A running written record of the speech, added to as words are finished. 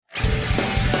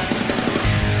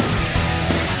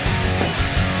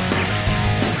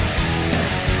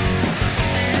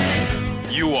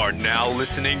are now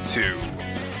listening to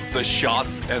the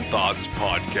Shots and Thoughts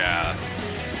Podcast.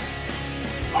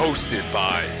 Hosted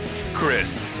by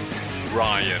Chris,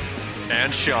 Ryan,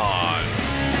 and Sean.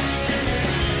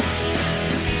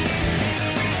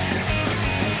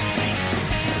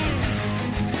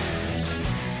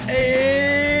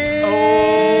 Hey!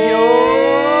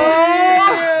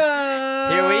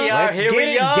 Here we are. Here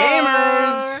we are,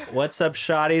 gamers. What's up,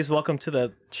 shotties? Welcome to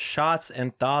the Shots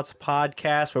and Thoughts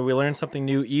Podcast, where we learn something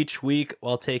new each week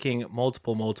while taking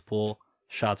multiple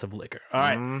shots of liquor. All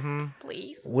right.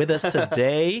 Please. With us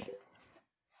today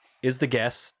is the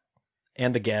guest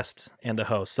and the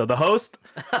host. So the host,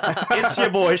 it's your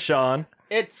boy Sean,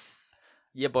 It's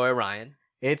your boy Ryan.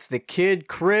 It's the kid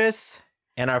Chris.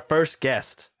 and our first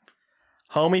guest,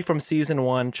 homie from season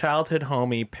 1, childhood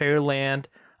homie, Pearland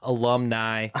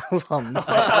alumni,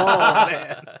 Oh,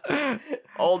 man.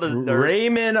 Old as dirt.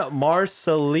 Raymond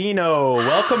Marcelino.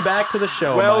 Welcome back to the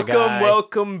show, my guy.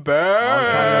 welcome back.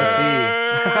 Long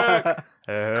time no see.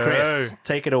 Chris,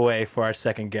 take it away for our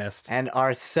second guest. And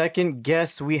our second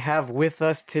guest we have with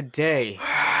us today.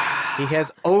 He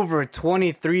has over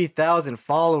 23,000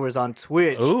 followers on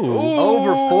Twitch. Ooh.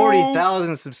 Over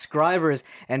 40,000 subscribers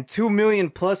and 2 million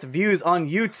plus views on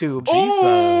YouTube.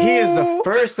 Jesus. He is the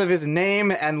first of his name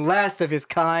and last of his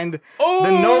kind. The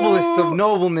noblest of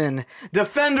noblemen.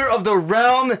 Defender of the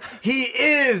realm. He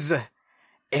is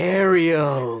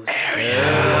Arios.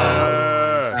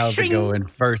 How's it going?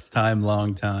 First time,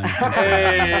 long time.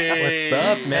 Hey. What's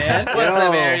up, man? What's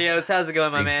up, Yo. Arios? How's it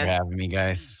going, my Thanks for man? having me,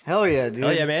 guys. Hell yeah, dude. Oh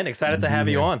yeah, man. Excited to have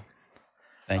you on.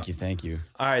 Thank you.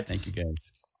 All right. Thank you, guys.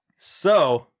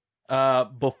 So,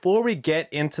 before we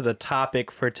get into the topic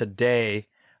for today,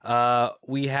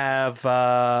 we have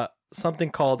something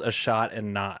called a shot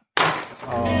and not.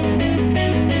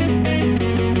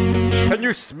 Can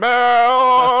you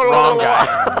smell? Wrong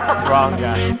guy. Wrong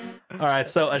guy. All right.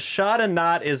 So, a shot and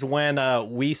not is when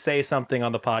we say something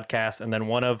on the podcast and then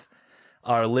one of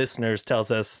our listeners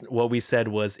tells us what we said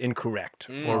was incorrect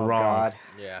or Oh, wrong. God.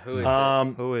 Yeah, who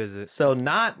is Who is it? So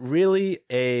not really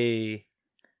a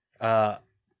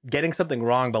getting something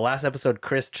wrong, but last episode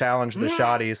Chris challenged the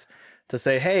shotties to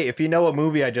say, "Hey, if you know a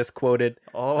movie I just quoted,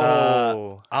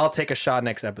 I'll take a shot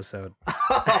next episode."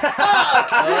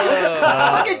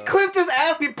 Fucking Cliff just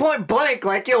asked me point blank,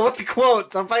 like, yo, what's the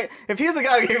quote? So if he's the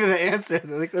guy who gave me the answer, I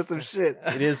think that's some shit.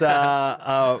 It is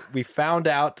we found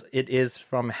out it is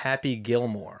from Happy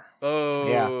Gilmore. Oh.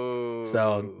 Yeah.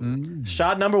 So Mm.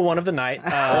 shot number 1 of the night.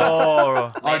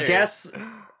 Oh. Our later. guest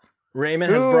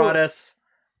Raymond has brought us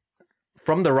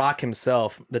from the Rock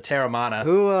himself, the Terramana.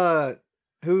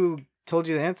 Who told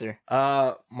you the answer?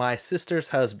 My sister's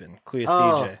husband, Kuya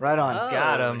Oh, CJ. right on.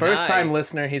 Got him. First time Nice.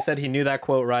 listener, he said he knew that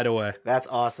quote right away. That's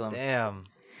awesome. Damn.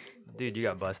 Dude, you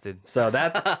got busted. So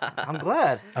that I'm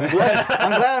glad. I'm glad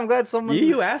I'm glad someone.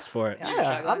 you asked for it.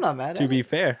 Yeah, I'm not mad at To be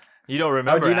fair, You don't oh,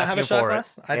 remember do you not have a asking shot for it.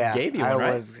 glass? I Yeah, gave you I one,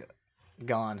 right? was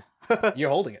gone. You're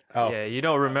holding it. Oh, Yeah, you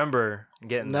don't remember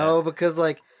getting No, because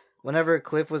like whenever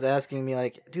Cliff was asking me,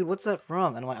 like, dude, what's that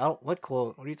from? And I'm like, what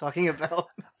quote? What are you talking about?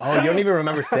 oh, you don't even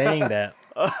remember saying that.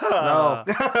 that. No.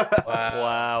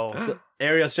 Wow.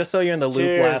 Arios, just so you're in the loop,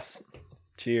 Cheers.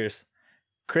 cheers.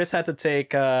 Chris had to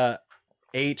take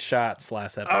 8 shots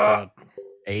last episode.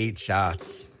 8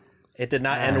 shots. It did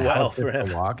not end well How's for it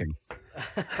him. walking.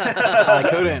 I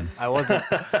couldn't. I wasn't.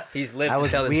 He's lived I to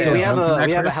was. tell the We tale. have Come from a that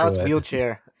we have a Chris house way.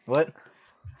 wheelchair. What?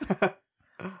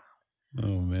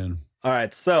 Oh man. All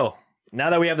right, so now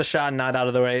that we have the shot and not out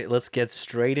of the way, let's get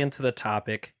straight into the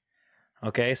topic.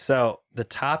 Okay, so the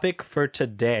topic for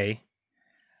today,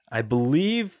 I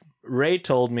believe Ray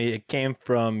told me it came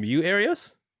from you,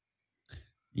 Arios.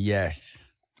 Yes.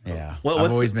 Yeah. Well, I've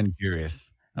what's always been curious.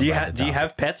 Do you about the topic.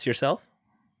 have pets yourself?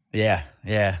 Yeah.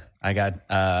 I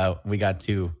got. We got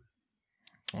 2,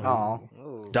 Oh,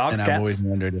 Ooh. Dogs, and I've cats. always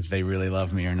wondered if they really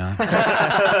love me or not.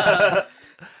 I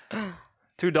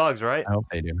 2 dogs, right? hope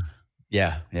they do.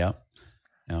 Yeah.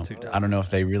 No, 2 I don't know if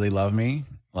they really love me.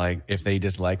 Like if they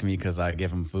just like me because I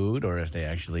give them food, or if they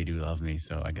actually do love me.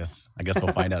 So I guess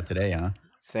we'll find out today, huh?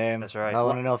 same. That's right. I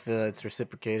want to know if it's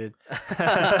reciprocated.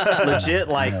 Legit,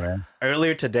 like All right.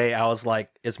 earlier today, I was like,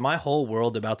 "Is my whole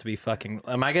world about to be fucking?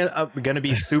 Am I gonna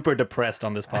be super depressed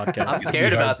on this podcast?" I'm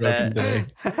scared about that. Heartbroken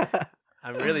today.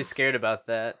 I'm really scared about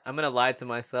that. I'm gonna lie to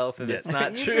myself if it's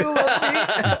not You true. do love me.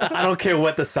 I don't care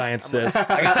what the science says.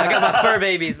 I got my fur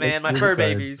babies, man. My fur Sorry.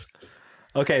 babies.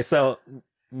 Okay, so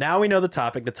now we know the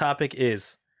topic. The topic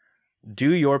is,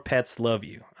 do your pets love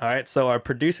you? All right, so our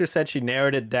producer said she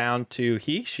narrowed it down to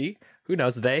she, who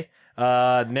knows, they,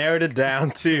 narrowed it down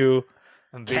to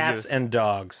cats Ambiguous. and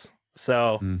dogs.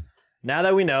 So Mm. now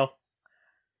that we know,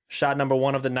 Shot number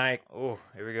 1 of the night. Oh,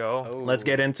 here we go. Oh. Let's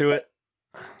get into it.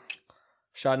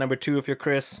 Shot number 2 if you're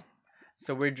Chris.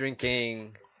 So we're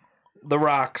drinking The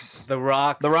Rocks. the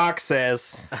rocks. The Rock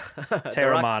says The Rock-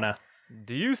 Terramana.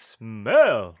 Do you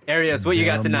smell? Arias, what you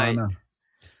got tonight? Terramana.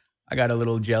 I got a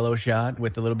little Jello shot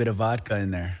with a little bit of vodka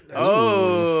in there.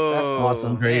 Oh, that's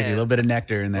awesome. Crazy, a man. little bit of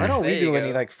nectar in Why there. don't There we you do go.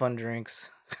 any like fun drinks?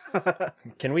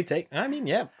 Can we take? I mean,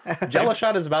 yeah. Jello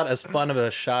shot is about as fun of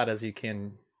a shot as you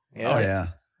can. Oh yeah,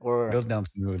 Or goes down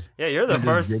smooth. Yeah, you're the It just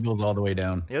first. jiggles all the way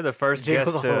down. You're the first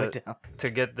jiggles guest all the way to, down. to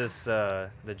get this the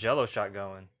Jello shot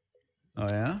going. Oh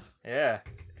yeah. Yeah.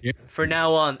 For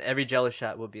now on, every Jello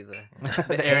shot will be the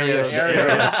The Arios.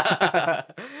 Arios.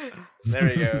 There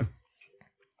we go.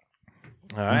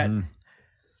 All right. Mhm.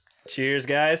 Cheers,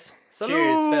 guys. Cheers,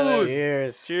 fellas.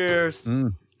 Cheers. Cheers.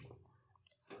 Mm.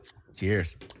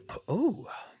 Cheers. Oh.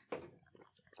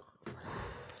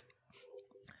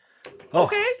 Oh,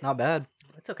 It's not bad.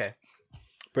 It's okay.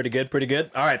 pretty good, pretty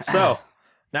good. All right, so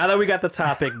now that we got the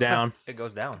topic down, It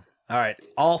goes down. all right,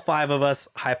 all 5 of us,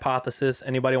 hypothesis.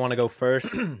 Anybody want to go first?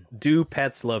 Do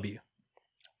pets love you?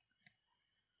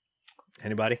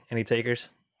 Anybody? Any takers?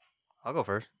 I'll go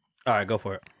first. All right, go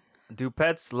for it. Do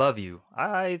pets love you?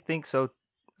 I think so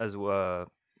as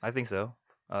well. I think so.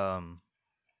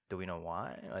 Do we know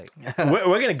why? Like,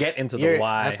 We're gonna get into the Your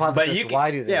why, hypothesis, but you can,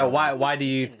 why do they yeah, love why? you? Why do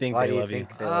you think Why they do you love think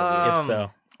you? they love If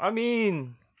so, I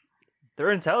mean,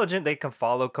 they're intelligent. They can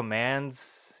follow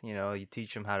commands. You know, you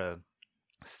teach them how to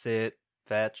sit,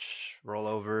 fetch, roll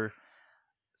over.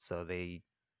 So they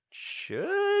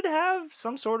should have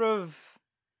some sort of,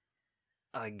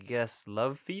 I guess,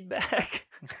 love feedback.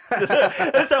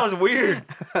 That sounds weird.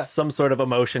 some sort of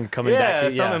emotion coming back to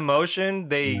you. some Yeah. emotion.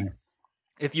 They, Right.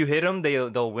 if you hit them,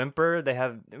 they'll whimper. They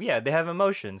have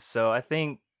emotions. So I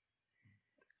think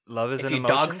love is If an you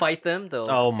emotion. dogfight them, they'll.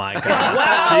 Oh my god!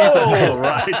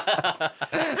 Wow! Jesus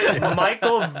Christ!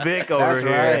 Michael Vick over That's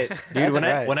here. right. Dude, That's when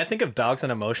right. I think of dogs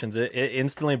and emotions, it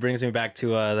instantly brings me back to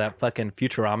that fucking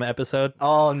Futurama episode.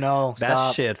 Oh no! That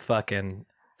Stop. shit fucking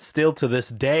still to this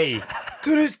day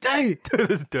To this day. To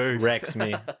this day. wrecks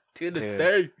me. to this Dude.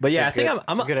 day. But yeah, I It's a think good-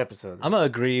 I'm it's a good episode. I'm gonna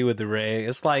agree with the Ray.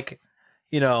 It's like,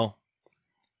 you know,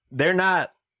 they're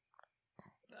not.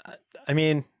 I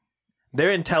mean,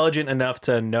 they're intelligent enough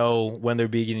to know when they're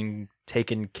being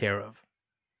taken care of,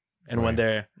 and when Right.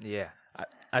 they're. Yeah.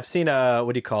 I've seen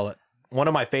what do you call it? One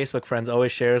of my Facebook friends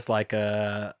always shares like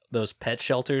those pet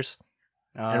shelters,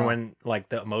 and when like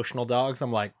the emotional dogs,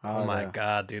 I'm like, oh, Oh, my yeah.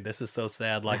 god, dude, this is so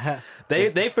sad. Like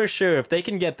they for sure, if they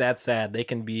can get that sad, they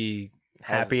can be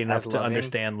happy enough as to loving?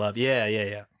 understand love.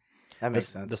 Yeah. that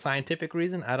makes The sense. scientific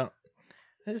reason, I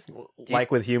just like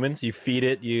with humans, you feed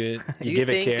it, you Do you give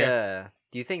think? it care.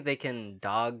 Do you think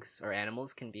dogs or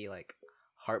animals can be like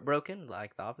heartbroken,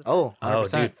 like the opposite? Oh, Oh,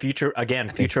 100%. dude, think so,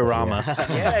 Futurama.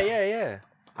 Yeah.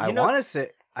 I You know- want to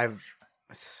say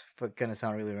it's gonna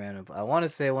sound really random, but I want to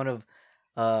say one of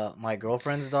my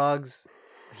girlfriend's dogs,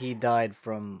 he died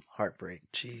from heartbreak.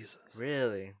 Jesus.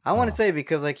 Really? I want Oh. to say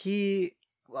because like she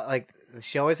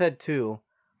always had 2.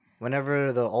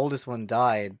 Whenever the oldest one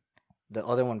died, the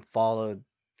other one followed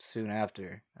soon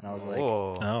after, and I was like,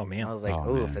 Whoa. Oh man. I was like, Oh,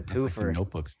 ooh, man. if a That's like some twofer.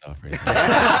 notebook stuff right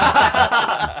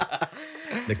there.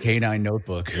 The Canine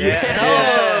Notebook.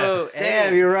 Oh,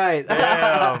 Damn, hey. you're right.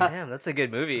 Damn. Damn, that's a good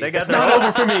movie. They got It's their not own-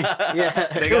 over for me. Yeah,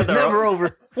 They it got was their never over.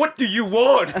 What do you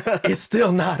want? It's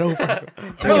still not over.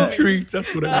 Treats.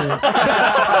 That's what I want.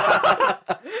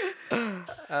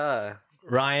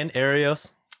 Ryan, Arios.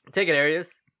 Take it,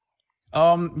 Arius.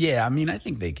 Yeah, I mean, I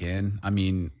think they can. I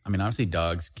mean, obviously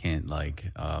dogs can't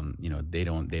they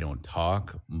don't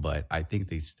talk, but I think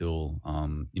they still,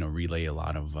 relay a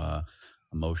lot of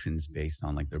emotions based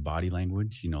on like their body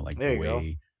language, like There the you go.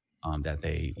 way that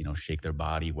they, shake their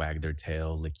body, wag their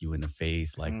tail, lick you in the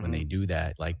face. Like when they do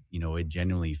that, like, it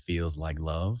genuinely feels like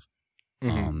love.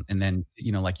 Mhm. And then,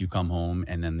 like you come home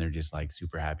and then they're just like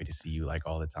super happy to see you like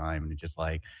all the time. And it's just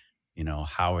like,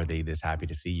 how are they this happy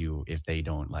to see you if they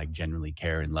don't like genuinely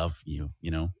care and love you,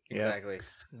 Exactly.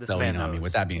 This So, man I mean, knows.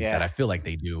 with that being said, Yeah. I feel like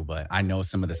they do, but I know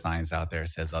some of the science out there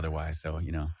says otherwise. So,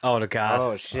 Oh the god.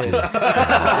 Oh shit!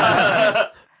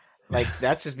 Like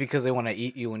that's just because they want to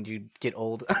eat you when you get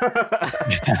old.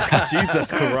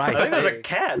 Jesus I Christ. think those are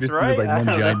cats, It's right? like one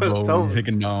I don't giant know, bone so-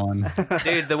 taking on.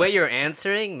 Dude, the way you're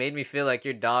answering made me feel like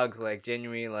your dog's like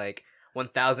genuinely like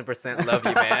 1000% love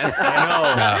you, man. I know.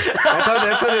 Yeah.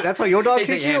 That's how your dog He's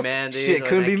kicked like, yeah, you. man, dude, Shit, like,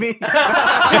 couldn't be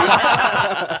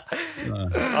that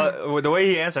me. With the way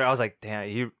he answered, I was like,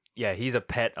 damn, Yeah, he's a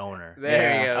pet owner.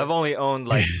 There you go. I've only owned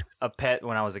like a pet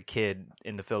when I was a kid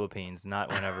in the Philippines, not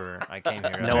whenever I came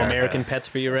here. to No American pets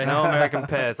for you right No now? American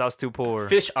pets. I was too poor.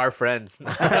 Fish are friends.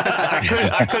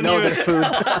 I couldn't No, even they're food.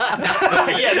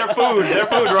 yeah, they're food. They're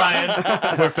food,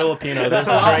 Ryan. We're Filipino. This is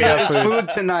So I'll straight up get food. food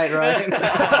tonight, right?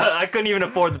 I couldn't even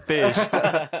afford the fish.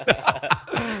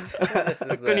 This is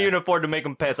I couldn't even afford to make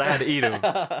them pets. I had to eat them.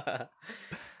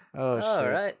 Oh shit. All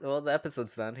right. Well, the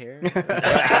episode's done here.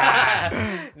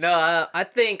 No, I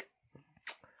think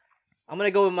I'm gonna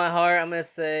go with my heart. I'm gonna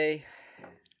say.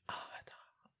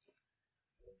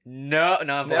 No,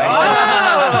 I'm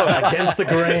Oh, against the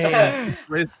grain.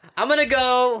 I'm gonna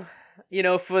go.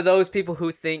 For those people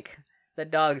who think that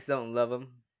dogs don't love them.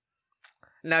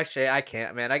 No, actually, I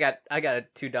can't, man. I got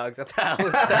 2 dogs at the house.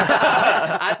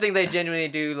 I think they genuinely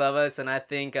do love us, and I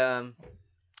think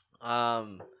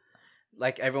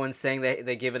like everyone's saying,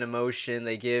 they give an emotion,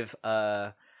 they give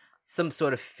some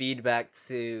sort of feedback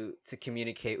to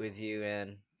communicate with you,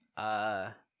 and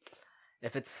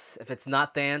if it's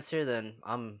not the answer, then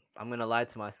I'm gonna lie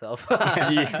to myself.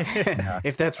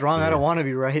 If that's wrong, I don't want to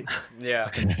be right. Yeah.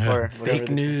 Or Fake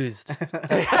news.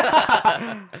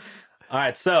 All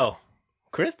right, so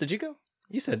Chris, did you go?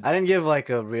 You said. I didn't give like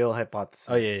a real hypothesis.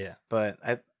 Oh yeah. But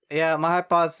my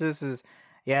hypothesis is,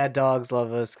 dogs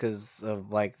love us because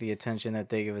of like the attention that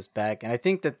they give us back, and I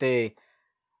think that they.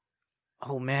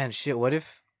 Oh man, shit! What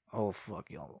if? Oh fuck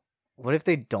y'all! What if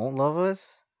they don't love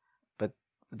us, but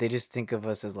they just think of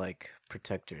us as like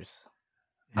protectors?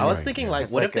 I was Right, thinking yeah. like,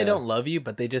 It's what like if they a- don't love you,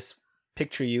 but they just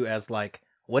picture you as like,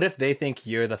 what if they think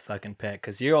you're the fucking pet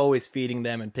because you're always feeding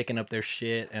them and picking up their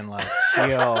shit and like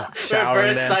Yo,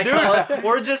 showering them. Dude,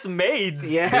 we're just maids.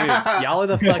 Dude, yeah. y'all are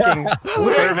the fucking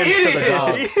servants to the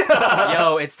dogs.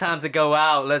 Yo, it's time to go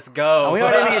out. Let's go. We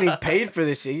aren't even getting paid for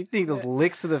this shit. You think those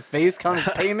licks to the face count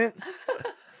as payment?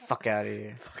 Fuck out of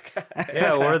here.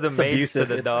 Yeah, we're the It's maids to abusive.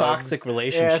 the It's dogs. toxic Yeah,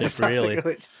 relationship, it's a toxic really.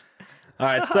 relationship. All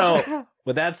right, so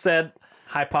with that said,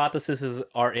 hypotheses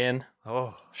are in.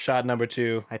 Oh, Shot number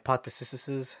 2,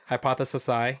 Hypotheses.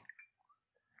 hypothesize.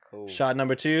 Cool. Shot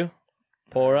number 2,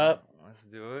 pour up. let's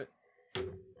do it.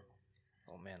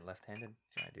 Oh man, left-handed.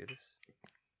 Can I do this?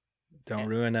 Don't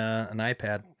ruin an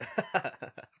iPad.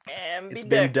 Ambidex. It's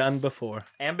been done before.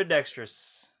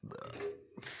 Ambidextrous.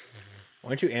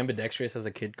 Weren't you ambidextrous as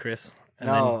a kid, Chris? And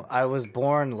No, I was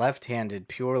born left-handed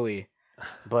purely,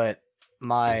 but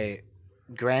my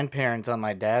grandparents on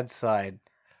my dad's side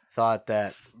thought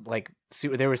that like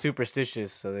they were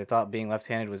superstitious, so they thought being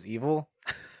left-handed was evil.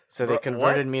 So they What?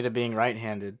 converted me to being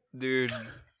right-handed. Dude,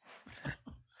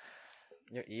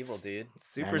 You're evil, dude.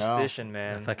 superstition, the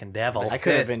man. fucking devil. I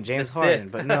could have Sith. been James The Harden,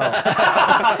 Sith. but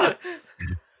no.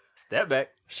 Step back.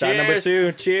 Shot number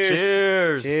 2.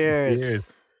 Cheers. Cheers. Cheers.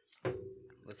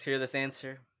 Let's hear this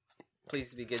answer.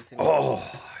 Please be good to me. Oh.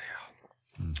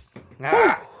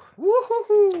 Ah,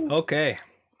 Okay.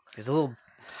 there's a little.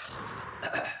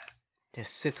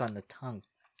 Just sits on the tongue.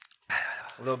 A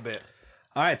little bit.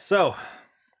 All right, so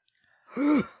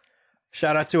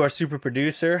shout out to our super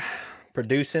producer,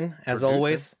 producing as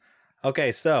always.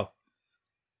 Okay, so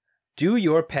do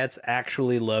your pets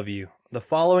actually love you? The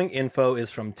following info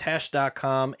is from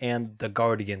Tesh.com and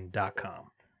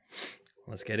TheGuardian.com.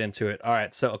 Let's get into it. All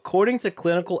right, so according to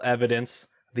clinical evidence,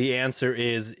 the answer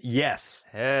is yes.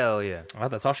 Hell yeah. Oh,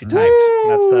 that's all she typed.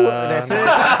 That's That's it.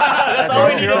 That's all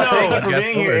we need to know. Thank you for Got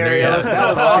being here, forward there, Ariel. yeah.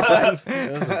 That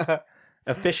was awesome.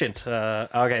 efficient.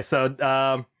 Okay,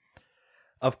 so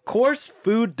of course,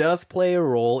 food does play a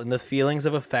role in the feelings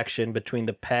of affection between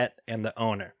the pet and the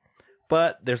owner,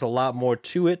 but there's a lot more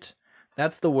to it.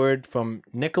 That's the word from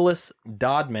Nicholas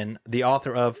Dodman, the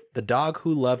author of The Dog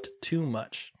Who Loved Too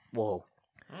Much. Whoa.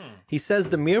 He says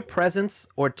the mere presence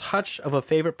or touch of a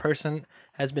favorite person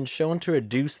has been shown to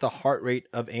reduce the heart rate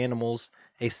of animals,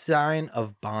 a sign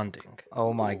of bonding.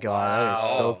 Oh my god, that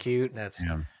is so cute. That's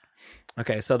Yeah.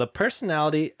 okay. So the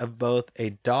personality of both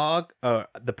the dog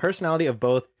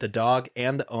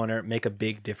and the owner make a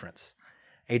big difference.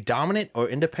 A dominant or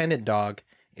independent dog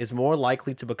is more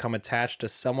likely to become attached to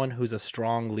someone who's a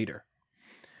strong leader.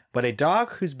 But a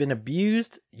dog who's been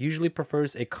abused usually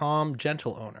prefers a calm,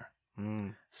 gentle owner.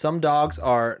 Mm. Some dogs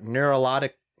are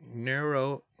neurotically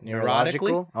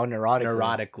Neurological? Oh, neurotic.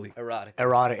 neurotically Erotic.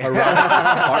 Erotic.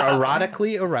 are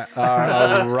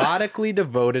erotically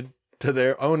devoted to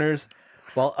their owners,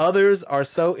 while others are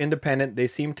so independent they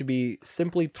seem to be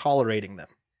simply tolerating them.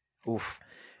 Oof.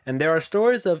 And there are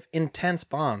stories of intense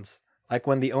bonds, like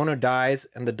when the owner dies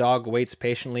and the dog waits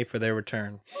patiently for their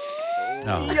return.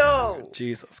 Oh. Yo,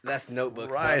 Jesus That's Notebook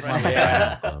Christ. stuff, right?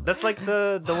 yeah, that's like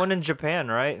the one in Japan,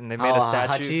 right? And they made a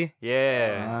statue. Hachi?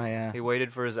 Yeah, Oh, yeah. he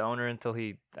waited for his owner until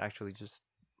he actually just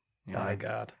Oh my died.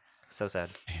 God. So sad.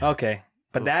 Okay,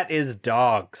 but that is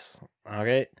dogs.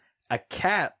 Okay, a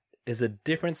cat is a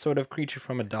different sort of creature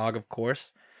from a dog, of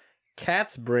course.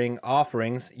 Cats bring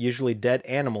offerings, usually dead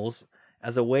animals,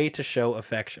 as a way to show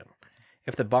affection.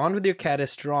 If the bond with your cat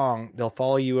is strong, they'll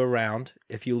follow you around.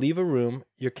 If you leave a room,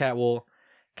 your cat will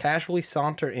casually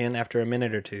saunter in after a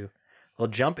minute or two. They'll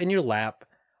jump in your lap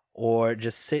or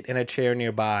just sit in a chair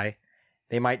nearby.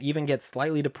 They might even get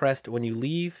slightly depressed when you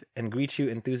leave and greet you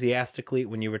enthusiastically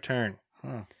when you return.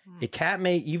 Huh. A cat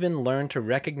may even learn to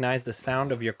recognize the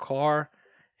sound of your car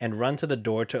and run to the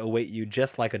door to await you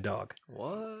just like a dog.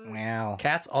 What? Wow.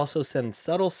 Cats also send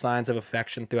subtle signs of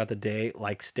affection throughout the day,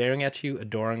 like staring at you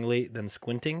adoringly, then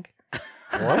squinting.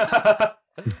 What?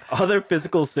 Other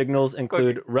physical signals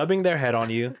include rubbing their head on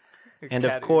you and,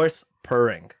 of Cat course,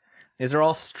 purring. These are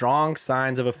all strong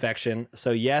signs of affection,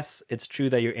 so yes, it's true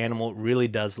that your animal really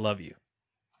does love you.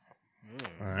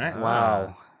 All right.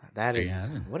 Wow. That There is you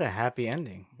have it. what a happy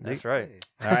ending. That's right.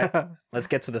 All right. Let's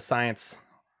get to the science.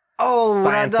 Oh,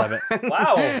 Science we're of not it. done.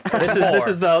 Wow. This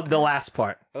is the last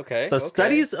part. Okay. So okay.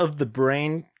 studies of the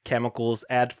brain chemicals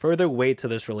add further weight to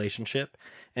this relationship.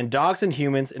 In dogs and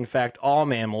humans, in fact all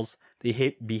mammals,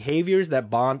 the behaviors that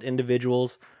bond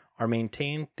individuals are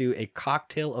maintained through a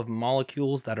cocktail of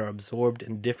molecules that are absorbed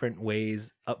in different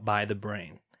ways up by the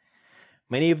brain.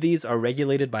 Many of these are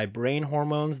regulated by brain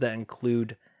hormones that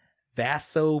include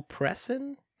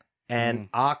vasopressin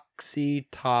and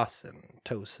oxytocin,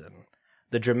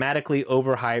 the dramatically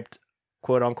overhyped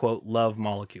quote-unquote love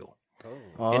molecule.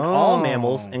 Oh. In all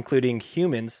mammals, Oh. including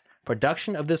humans,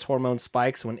 production of this hormone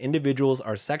spikes when individuals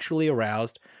are sexually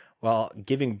aroused while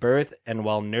giving birth and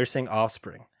while nursing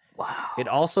offspring. Wow. It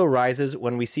also rises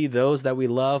when we see those that we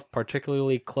love,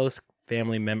 particularly close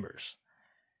family members.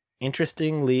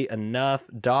 Interestingly enough,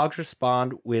 dogs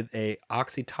respond with a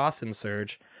oxytocin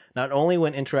surge not only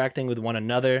when interacting with one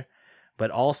another, but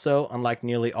also, unlike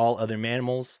nearly all other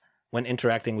mammals, when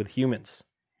interacting with humans.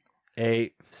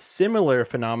 A similar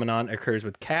phenomenon occurs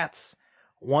with cats.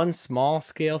 One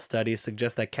small-scale study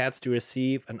suggests that cats do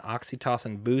receive an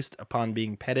oxytocin boost upon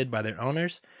being petted by their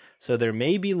owners, so there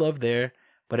may be love there,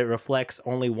 but it reflects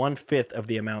only 1/5 of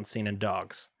the amount seen in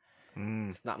dogs.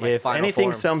 It's not my If final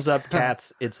anything form. sums up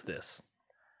cats, it's this.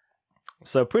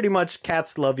 So pretty much,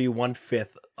 cats love you 1/5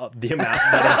 of the amount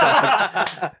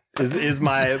that a dog is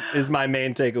my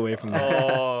main takeaway from that.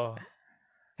 Oh.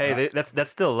 Hey,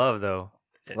 that's still love though.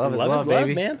 Love is love,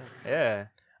 baby. man. Yeah.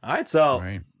 All right, so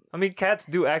Right. I mean, cats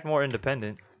do act more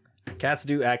independent. cats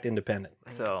do act independent,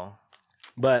 So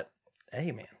but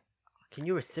hey, man, Can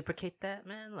you reciprocate that,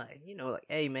 man? Like,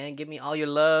 hey, man, give me all your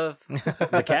love.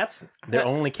 the cats, they're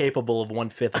only capable of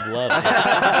 1/5 of love.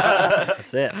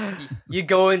 That's it. You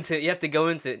have to go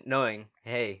into it knowing,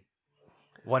 hey,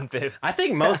 1/5. I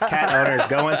think most cat owners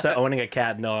go into owning a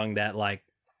cat knowing that, like,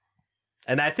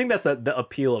 and I think that's the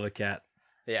appeal of a cat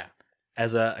yeah.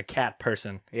 as a cat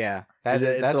person. Yeah. It's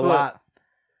That's a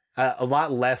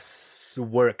lot less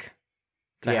work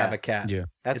to Yeah. have a cat. Yeah.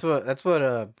 That's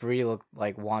what Bree looked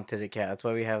like wanted a cat. That's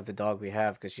why we have the dog we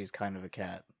have, because she's kind of a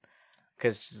cat.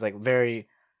 Because she's like very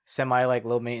semi like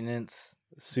low maintenance,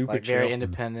 Super like chill. very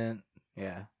independent.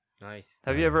 Yeah. Nice.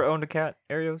 Have you ever owned a cat,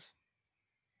 Arios?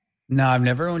 No, I've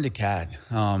never owned a cat.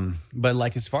 But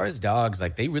like as far as dogs,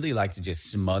 like they really like to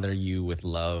just smother you with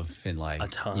love and like A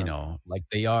ton. like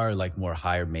they are like more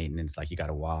higher maintenance. Like you got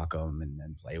to walk them and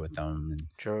then play with them and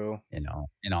True. and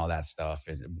all that stuff.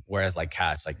 Whereas like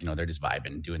cats, like they're just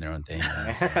vibing, doing their own thing.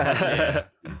 Yeah.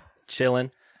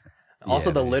 Chilling. Also,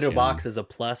 Yeah, the they're just litter chilling. box is a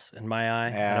plus in my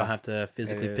eye. Yeah, I don't have to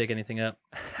physically it pick is. anything up.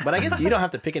 But I guess you don't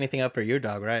have to pick anything up for your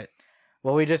dog, right?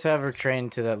 Well, we just have her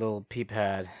trained to that little pee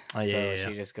pad. Oh, yeah, so yeah, yeah.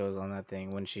 she just goes on that thing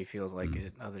when she feels like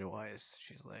it. Otherwise,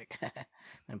 she's like,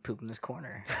 I'm pooping this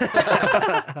corner.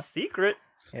 Secret.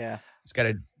 Yeah. Just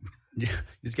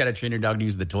gotta train your dog to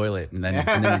use the toilet, and then you're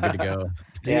good to go.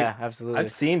 Dude, Yeah, absolutely.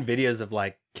 I've seen videos of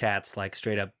like cats like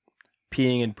straight up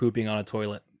peeing and pooping on a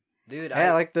toilet. Dude,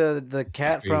 Yeah, like the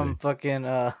cat crazy. from fucking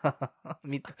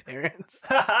Meet the Parents.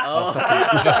 Oh.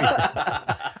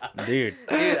 Dude,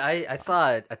 Dude, I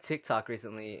saw a TikTok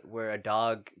recently where a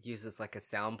dog uses like a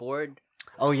soundboard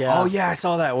Oh yeah. oh yeah, I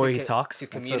saw that where to he co- talks. to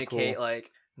That's so communicate cool.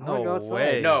 like No, go outside.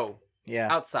 way. no, Yeah.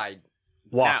 outside.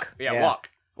 Walk. Now. Yeah, Yeah. walk.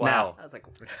 Wow. I was like,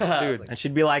 Dude. And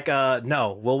she'd be like,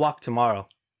 no, we'll walk tomorrow.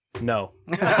 No.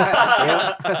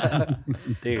 Yep.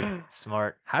 Dude,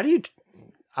 Smart. how do you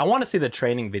I want to see the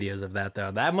training videos of that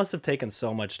though. That must have taken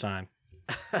so much time.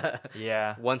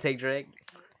 Yeah. One take Drake.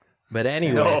 But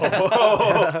anyways,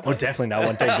 oh, definitely not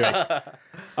one take Drake.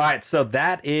 All right, so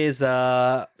that is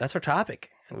that's our topic.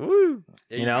 Woo.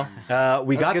 You know,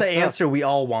 we That's got good the stuff. answer we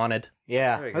all wanted,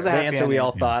 Yeah, There we it was go. a the happy answer we all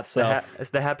ending. thought. So, It's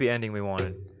the happy ending we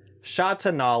wanted. shot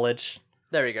to knowledge.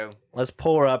 There we go. Let's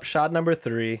pull her up. Shot number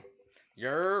 3.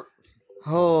 Yerp.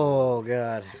 Oh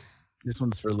god. This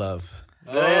one's for love.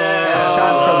 Shot for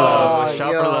love. Oh,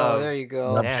 Shot yo, for love. There you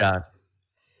go. Love Damn. shot.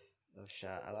 Oh,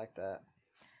 shot. I like that.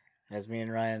 As me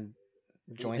and Ryan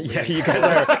jointly. Yeah, you guys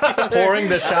are pouring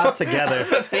the shot together.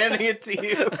 I was handing it to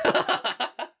you.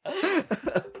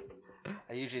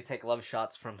 I usually take love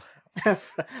shots from.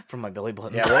 From my belly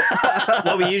button. Yeah,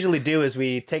 what we usually do is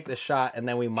we take the shot and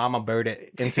then we mama bird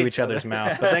it into each other's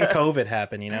mouth. But then COVID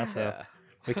happened, you know, so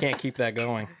we can't keep that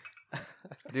going.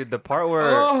 Dude, the part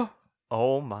where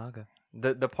oh my god.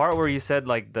 The part where you said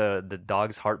like the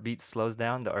dog's heartbeat slows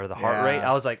down or the heart rate, Yeah.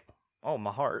 I was like, "Oh,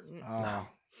 my heart." Oh.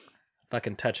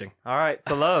 Fucking touching. All right,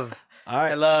 to love. All I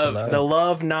right, love. Love. the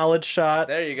love knowledge shot.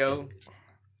 There you go.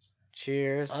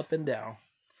 Cheers. Up and down.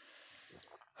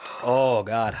 Oh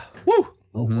God. Woo.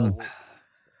 Mhm.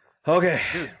 Okay.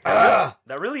 Dude,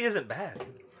 that really isn't bad.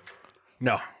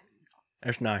 No.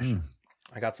 That's nice. Mm.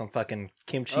 I got some fucking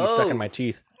kimchi stuck in my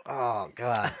teeth. Oh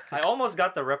god. I almost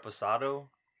got the reposado.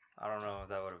 I don't know if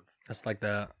that would have. That's like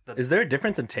the. The- Is there a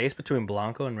difference in taste between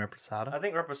Blanco and Reposado? I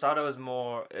think reposado is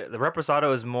more. The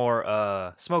reposado is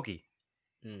more smoky.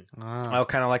 Oh,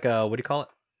 kind of like a, what do you call it?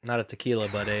 Not a tequila,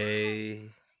 but a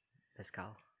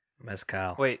Mezcal.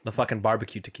 mezcal. Wait. The fucking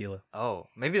barbecue tequila. Oh,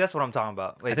 maybe that's what I'm talking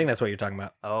about. Wait, I think that's what you're talking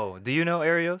about. Oh, do you know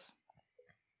Arios?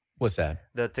 What's that?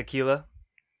 The tequila,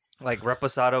 like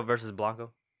reposado versus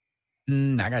blanco.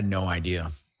 I got no idea.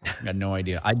 I got no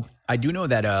idea. I do know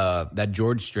that that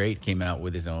George Strait came out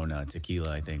with his own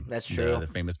tequila. I think That's true. The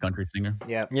famous country singer.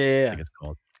 Yeah, Yeah, I yeah. think it's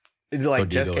called. It like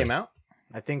just Código came is- out?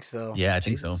 I think so. Yeah, I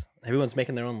think so. Jesus. Everyone's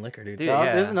making their own liquor, dude. Dude, Oh,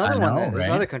 yeah. there's another I one. know, There's right?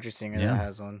 another country singer Yeah. that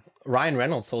has one. Ryan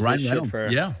Reynolds sold Ryan his shit Reynolds. for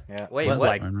Yeah. Yeah. Wait, what, what?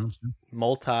 like Ryan Reynolds, too.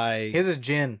 multi His is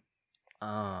gin.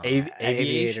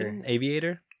 aviation?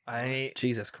 Aviator? I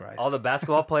Jesus Christ. all the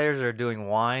basketball players are doing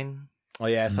wine. Oh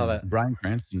yeah, I saw that. Bryan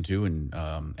Cranston too, and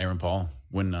Aaron Paul.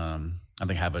 When I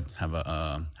think have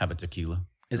a tequila.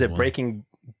 Is as it well.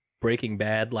 Breaking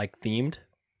Bad like themed?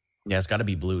 Yeah, it's got to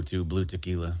be blue too. Blue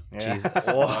tequila. Yeah. Jesus.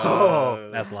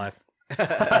 Whoa. That's live.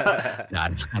 Nah,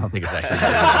 I don't think it's actually.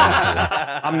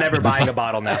 I'm never buying a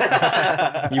bottle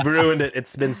now. You've ruined it.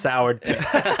 It's been soured.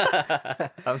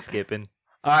 I'm skipping.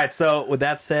 All right, so with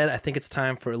that said, I think it's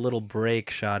time for a little break,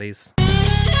 shotties.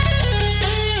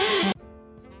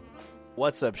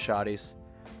 What's up, shotties?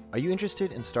 Are you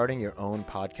interested in starting your own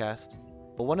podcast?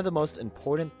 Well, one of the most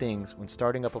important things when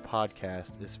starting up a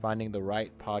podcast is finding the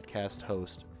right podcast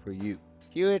host for you.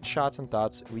 Here at Shots and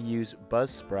Thoughts, we use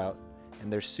Buzzsprout,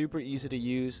 and they're super easy to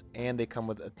use, and they come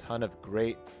with a ton of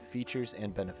great features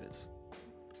and benefits.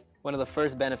 One of the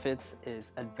first benefits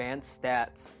is advanced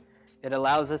stats. It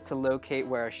allows us to locate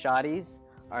where our shotties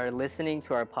are listening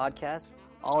to our podcasts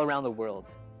all around the world.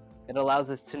 It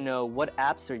allows us to know what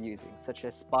apps they're using, such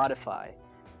as Spotify,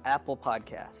 Apple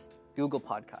Podcasts, Google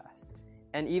Podcasts,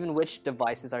 and even which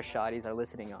devices our shotties are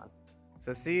listening on.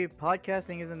 So see,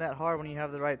 podcasting isn't that hard when you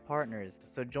have the right partners.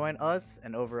 So join us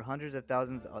and over hundreds of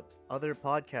thousands of other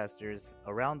podcasters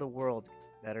around the world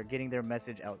that are getting their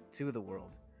message out to the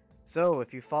world. So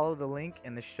if you follow the link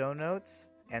in the show notes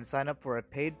and sign up for a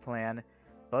paid plan,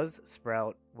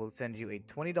 Buzzsprout will send you a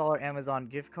 $20 Amazon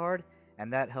gift card,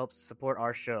 and that helps support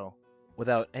our show.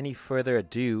 Without any further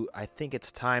ado, I think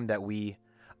it's time that we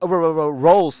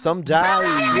roll some dice.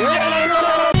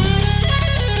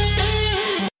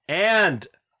 And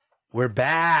we're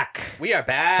back. We are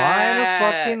back.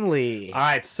 Final fucking Lee. All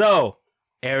right, so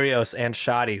Arios and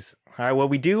Shotties. All right, what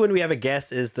we do when we have a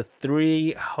guest is the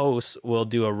three hosts will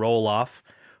do a roll off.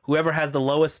 Whoever has the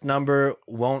lowest number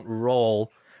won't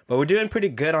roll, but we're doing pretty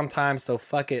good on time, so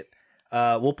fuck it.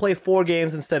 We'll play 4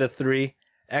 games instead of 3.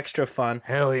 Extra fun.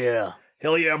 Hell yeah.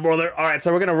 Hell yeah, brother. All right,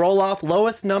 so we're going to roll off.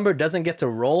 Lowest number doesn't get to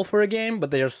roll for a game,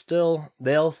 but they'll still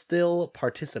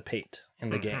participate in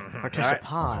the game.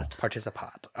 Participant.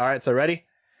 Participate. All right, so ready?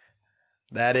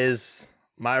 That is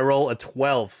my roll, a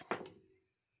 12.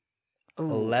 Ooh,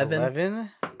 11.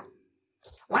 11?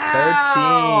 13.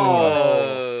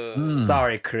 Hmm.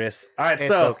 Sorry, Chris. All right, It's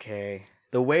so okay.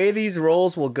 the way these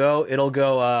rolls will go, it'll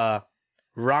go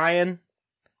Ryan,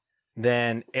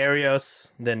 then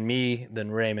Arios, then me,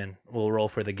 then Raymond will roll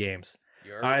for the games.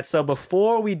 All right, so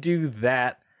before we do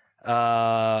that,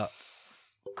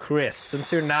 Chris,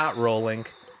 since you're not rolling,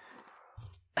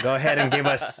 go ahead and give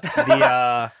us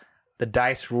the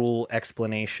dice rule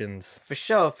explanations For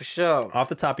sure, for sure. off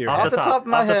the top of your Off head. Off the top of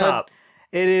my off the head. top.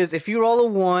 It is if you roll a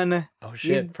 1, Oh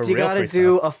shit! you, For you real gotta freestyle.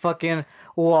 do a fucking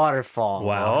waterfall.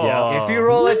 Wow. Oh. Yeah. If you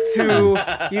roll a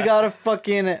 2, you gotta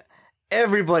fucking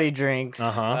everybody drinks.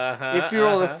 Uh huh. If you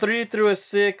roll a 3 through a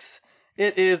 6,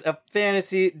 it is a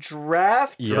fantasy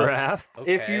draft. Yep. Draft.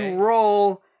 If you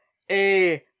roll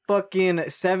a fucking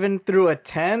 7 through a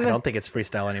 10, I don't think it's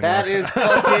freestyle anymore. that is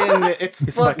fucking. It's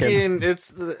He's fucking. It's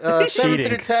 7 cheating.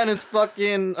 through 10 is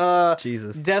fucking.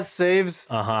 Jesus. Death saves.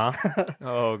 Uh huh.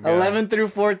 Oh god. 11 through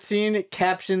 14,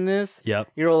 caption this. Yep.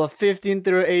 You roll a 15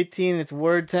 through 18, it's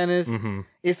word tennis. Mm-hmm.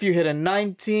 If you hit a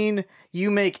 19, you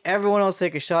make everyone else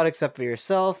take a shot except for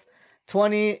yourself.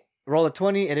 20, roll a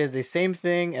 20, it is the same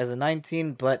thing as a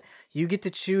 19, but you get to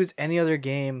choose any other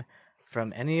game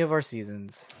from any of our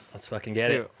seasons. Let's fucking get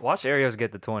Dude, it. watch Arios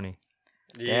get the 20.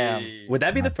 Damn. Would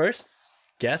that be the first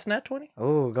guess nat 20?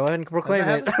 Oh, go ahead and proclaim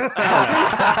it.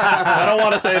 I don't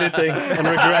want to say anything and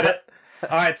regret it.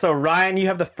 All right, so Ryan, you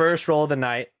have the first roll of the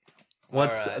night.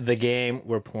 What's All right. the game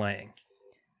we're playing?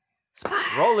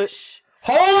 Roll it.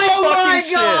 Holy Oh my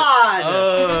god!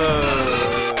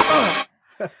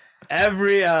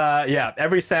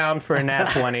 Every sound for a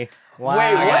nat 20. Wow.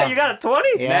 Wait, what? You got a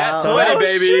 20? Yeah. So Nat 20,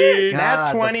 baby. baby. Nat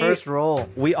God, 20. the first roll.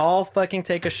 We all fucking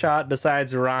take a shot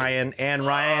besides Ryan, and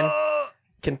Ryan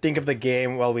can think of the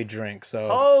game while we drink. So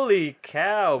Holy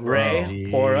cow, bro. Ray,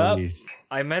 pour up. Jeez.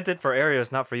 I meant it for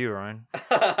Arios, not for you, Ryan.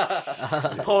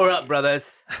 Pour up,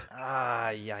 brothers. Ah,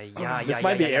 yeah. this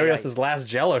might be Arios' last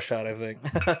Jello shot, I think.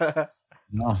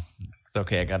 No, it's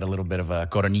okay. I got a little bit of a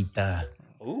coronita.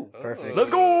 Ooh, Perfect. Let's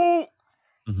go!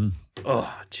 Hmm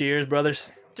Oh, cheers, brothers.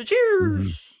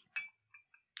 Cheers!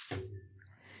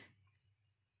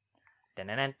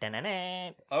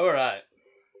 All right.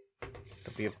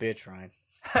 Don't be a bitch, Ryan.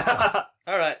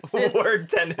 All right. Since... Word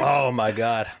tennis. Oh my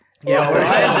god. Yeah,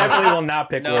 Ryan definitely will not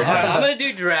pick No, word. I'm gonna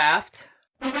do draft.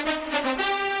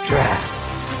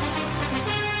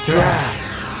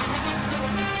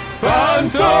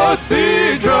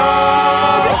 Fantasy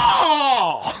Draft!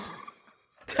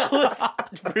 That was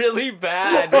really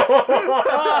bad.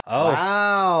 Oh,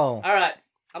 Wow. All right.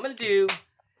 I'm gonna do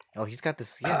Oh, he's got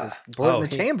this. Yeah, this bullet in the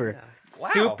he- chamber.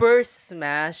 Super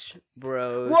Smash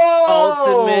Bros. Whoa!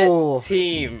 Ultimate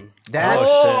Team. That's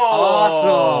Oh, shit.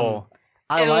 awesome.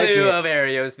 I In like lieu it. of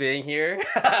Arios being here.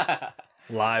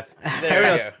 live. There we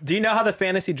Arios, go. do you know how the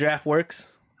fantasy draft works?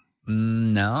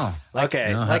 No.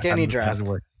 Okay. No, like any how does draft. it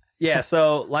work? Yeah,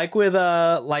 so like with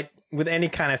any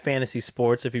kind of fantasy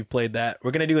sports, if you've played that,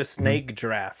 we're gonna do a snake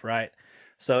draft, right?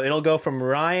 So it'll go from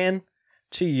Ryan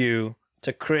to you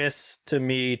to Chris to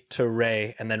me to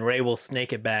Ray, and then Ray will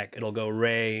snake it back. It'll go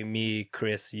Ray, me,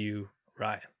 Chris, you,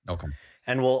 Ryan, Okay.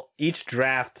 and we'll each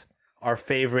draft our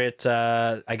favorite.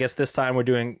 I guess this time we're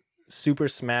doing Super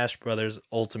Smash Brothers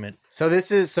Ultimate. So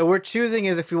we're choosing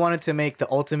is if we wanted to make the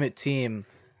ultimate team,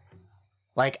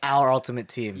 like our ultimate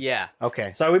team. Yeah.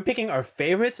 Okay. So are we picking our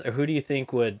favorites, or who do you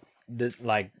think would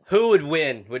Who would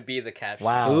win would be the caption.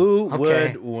 Wow. who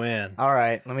Okay. would win? All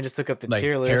right. Let me just look up the Like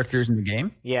tier list. characters in the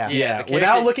game? Yeah. Yeah. the Without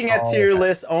character- looking at Oh, tier okay.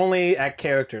 lists, only at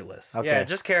character lists. Okay. Yeah,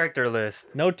 just character list.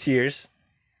 No tiers.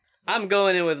 I'm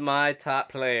going in with my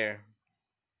top player.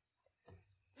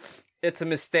 It's a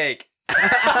mistake.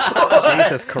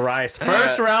 Jesus Christ.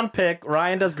 First round pick.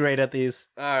 Ryan does great at these.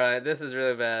 All right, this is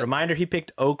really bad. Reminder, he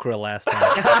picked okra last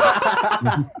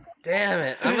time. Damn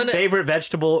it! I'm gonna. Favorite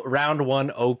vegetable, round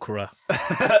 1, okra.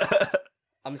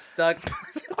 I'm stuck.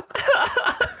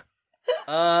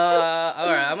 All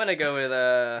right, I'm gonna go with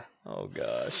Oh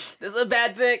gosh. This is a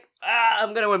bad pick.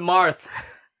 I'm gonna with Marth.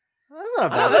 That's not a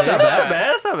bad That's thing. not bad.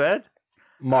 That's not bad.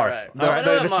 Marth. All right. The, I'm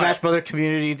gonna the with Smash Marth. Brother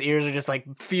community's ears are just like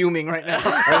fuming right now.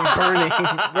 Or burning.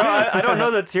 Bro, I don't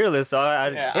know the tier list, so I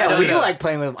Yeah, Yeah, don't we know. like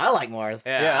playing with him. I like Marth.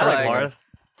 yeah, I like Marth.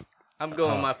 I'm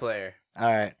going with my player.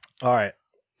 All right. All right.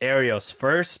 Arios,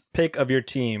 first pick of your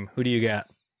team. Who do you got?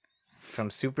 From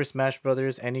Super Smash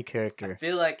Brothers, any I character.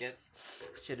 feel like it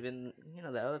should have been,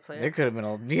 the other player. There could have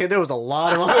been there was a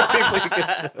lot of other people you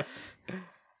could choose.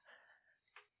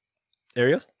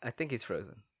 Arios? I think he's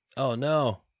frozen. Oh,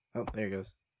 no. Oh, there he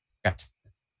goes. Yes.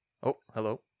 Oh,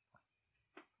 hello.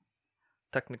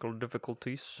 Technical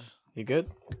difficulties. You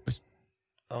good?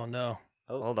 Oh, no.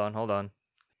 Oh, hold on.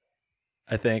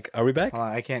 I think. Are we back? Hold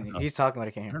on, I can't. He's talking, but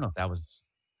I can't I hear. don't know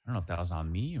if that was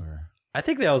on me or I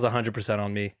think that was 100%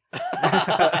 on me.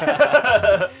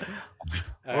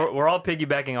 We're all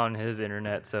piggybacking on his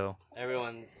internet, so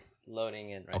Everyone's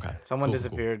loading in right okay. now. Someone Cool, cool,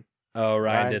 cool. disappeared. Oh,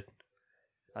 Ryan Ryan? did.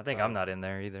 I think I'm not in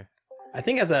there either. I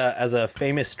think as a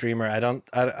famous streamer, I don't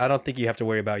think you have to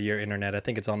worry about your internet. I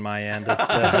think it's on my end. It's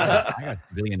I got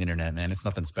civilian internet, man. It's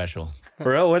nothing special.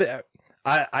 for real. What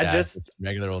I Yeah, just it's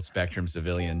regular old Spectrum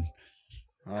civilian.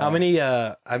 How many?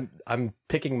 I'm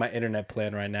picking my internet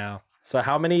plan right now. So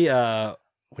how many? What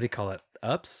do you call it?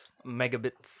 Ups?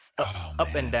 Megabits Oh, up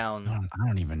man. and down. I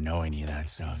don't even know any of that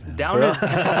stuff. man. Down is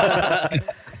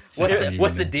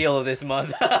What's the deal of this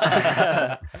month?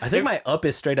 I think my up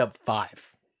is straight up 5.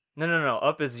 no.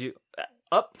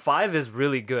 Up 5 is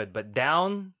really good, but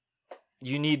down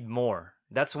you need more.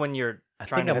 That's when you're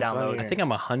trying to that's when download. you're- I think I'm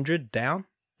 100 down.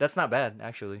 That's not bad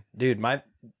actually. Dude,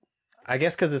 I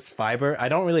guess because it's fiber. I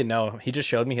don't really know. He just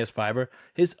showed me his fiber.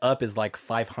 His up is like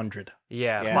 500.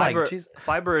 Yeah, Yeah. fiber. Like, jeez.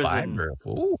 Fiber is Fiber.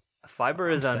 Ooh. fiber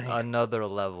is I'm on saying. another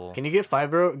level. Can you get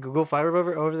Google Fiber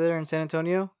over there in San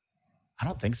Antonio? I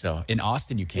don't think so. In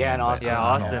Austin, you can. Yeah, in but Austin. I Yeah, don't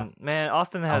know. Austin. Man,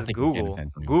 Austin don't has think you can Google.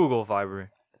 attend to me. Google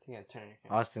fiber.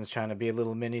 Austin's trying to be a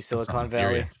little mini Silicon sounds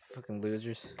Valley. serious. Fucking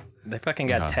losers. They fucking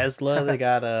got Okay. Tesla. They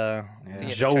got Yeah.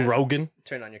 Joe Turn- Rogan.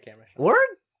 Turn on your camera. Word?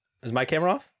 Is my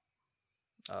camera off?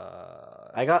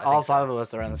 I got all think so. 5 of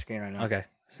us around the screen right now. Okay,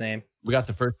 same. We got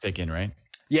the first pick in, right?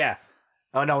 Yeah,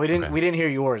 Oh no, we didn't. Okay. We didn't hear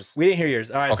yours. we didn't hear yours.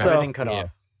 All right, Okay. so Everything cut Yeah.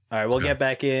 off. all right, we'll Okay. get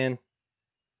back in.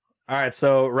 All right,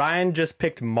 so Ryan just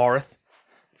picked Marth.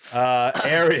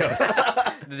 Arios,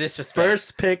 The disrespect.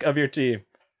 first pick of your team.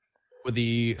 With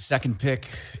the second pick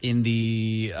in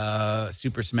the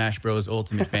Super Smash Bros.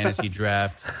 Ultimate Fantasy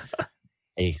Draft.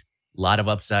 A lot of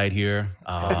upside here.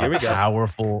 Here we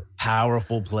go.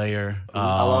 Powerful player.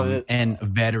 I love it. And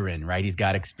veteran, right? He's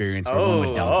got experience. We're going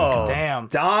with Donkey Kong. Damn.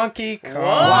 Donkey Kong.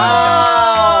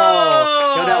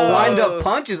 Wow. Yo, that Whoa. wind up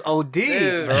punch is OD.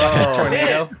 Dude. Bro.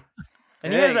 Tornado.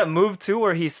 And he has that move too,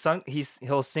 where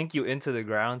he'll sink you into the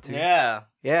ground too. Yeah.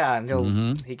 Yeah, and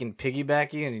Mhm. he can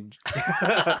piggyback you and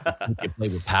He can play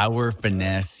with power,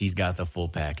 finesse. He's got the full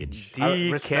package.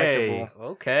 DK. respectable.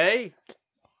 Okay.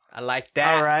 I like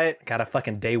that. all right. Got a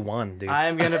fucking day one, dude.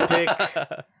 I'm gonna pick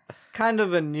kind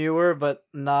of a newer but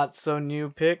not so new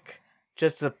pick.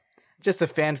 Just a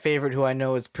fan favorite who I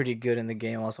know is pretty good in the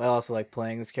game. Also, I also like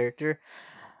playing this character.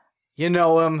 You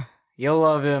know him. You'll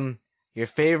love him. Your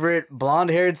favorite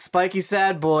blonde-haired spiky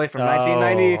sad boy from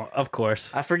 1990. Oh, of course.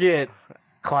 I forget.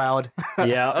 Cloud.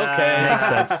 Yeah.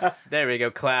 Okay. Makes sense. There we go,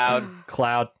 Cloud.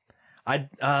 Cloud.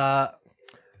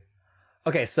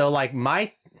 Okay, so like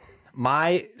my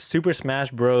Super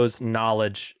Smash Bros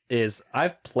knowledge is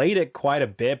I've played it quite a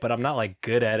bit, but I'm not like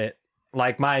good at it.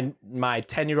 Like my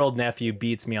 10-year-old nephew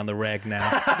beats me on the reg now.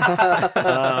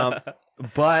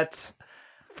 But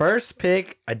first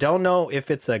pick, I don't know if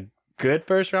it's a good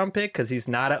first round pick because he's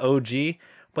not an OG,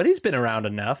 but he's been around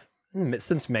enough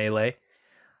since Melee.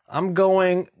 I'm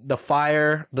going the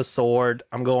fire, the sword.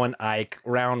 I'm going Ike,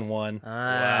 round 1.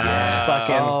 Yeah.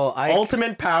 Fucking Ike.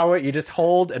 ultimate power. You just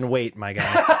hold and wait, my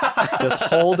guy. Just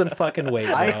hold and fucking wait,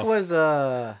 Ike bro. was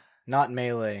not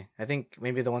melee. I think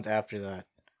maybe the ones after that.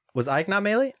 Was Ike not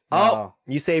Melee? No. Oh,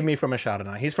 you saved me from a shot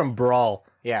now. He's from Brawl.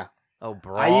 Yeah. Oh,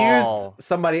 bro. I used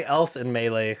somebody else in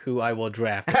Melee who I will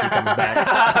draft if he comes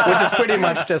back, which is pretty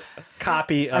much just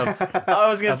copy of. I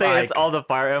was gonna of say it's Ike. all the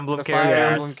Fire Emblem The Fire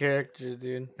characters. Emblem characters,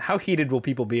 dude. How heated will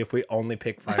people be if we only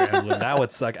pick Fire Emblem? That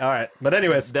would suck. All right, but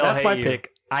anyways, They'll that's hate my you.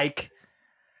 pick. Ike.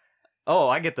 Oh,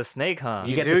 I get the snake, huh?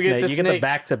 You get do the get snake. the You get the snake.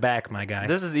 back to back, my guy.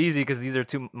 This is easy because these are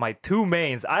my two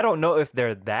mains. I don't know if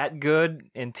they're that good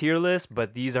in tier list,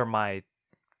 but these are my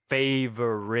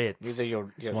favorites. These are your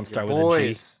one your start with a G.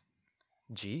 boys.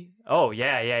 G? Oh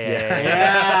yeah.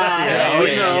 Yeah,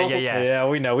 we know. Yeah,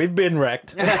 we know. We've been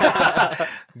wrecked.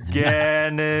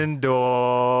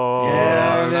 Ganondorf.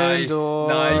 Yeah, nice,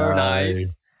 Ganondorf. nice.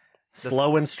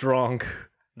 Slow and strong.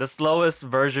 The slowest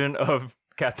version of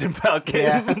Captain Falcon.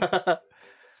 Yeah.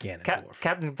 Ganondorf.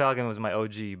 Captain Falcon was my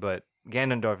OG, but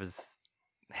Ganondorf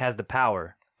has the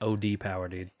power. OD power,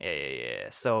 dude. Yeah.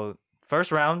 So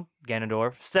first round,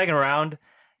 Ganondorf. Second round,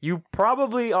 you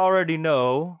probably already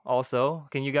know. Also,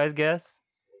 can you guys guess?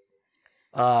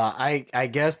 I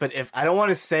guess, but if I don't want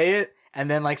to say it, and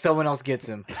then like someone else gets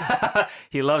him.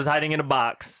 He loves hiding in a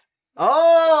box.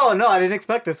 Oh no, I didn't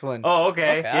expect this one. Oh,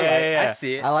 okay. Okay, Yeah. I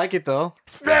see it. I like it though.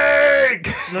 Snake!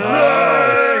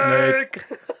 Snake!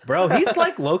 Bro, he's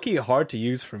like low-key hard to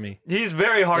use for me. He's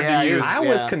very hard Yeah, to he use. I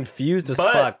was Yeah. confused as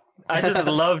But- fuck. I just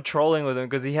love trolling with him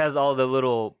because he has all the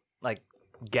little like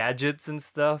gadgets and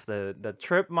stuff. The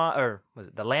trip mine, or was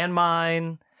it the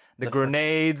landmine, the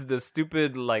grenades, the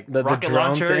stupid like The rocket drone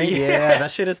launcher. thing. Yeah,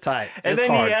 that shit is tight. And It's then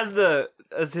hard. he has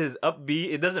as his up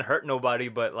B. It doesn't hurt nobody,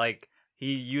 but like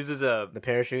he uses a The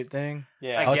parachute thing.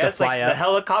 I Oh, to guess fly like the up.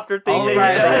 helicopter thing. Oh that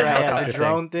right, he right, does. right. Yeah, Helicopter the thing.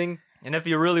 drone thing. And if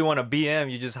you really want a BM,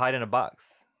 you just hide in a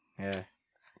box. Yeah.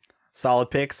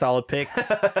 Solid picks.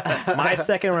 My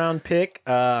second round pick,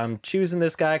 I'm choosing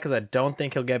this guy because I don't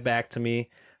think he'll get back to me.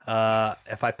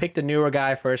 If I pick the newer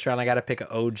guy first round, I got to pick an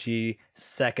OG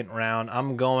second round.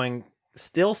 I'm going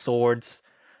still swords.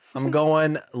 I'm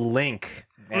going Link.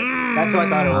 That's what I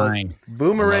thought it was. Fine.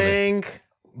 Boomerang,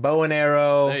 bow and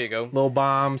arrow, There you go. little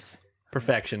bombs.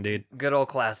 Perfection, dude. Good old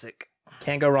classic.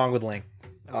 Can't go wrong with Link.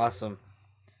 Awesome.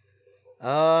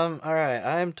 All right.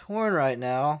 I'm torn right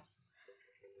now,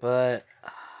 but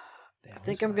I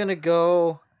think I'm gonna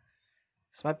go.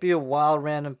 This might be a wild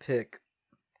random pick,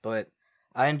 but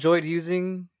I enjoyed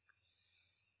using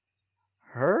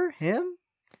her, him,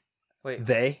 Wait.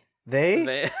 They.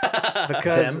 they,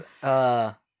 because Them?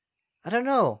 I don't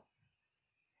know.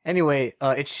 Anyway,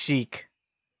 it's Sheik.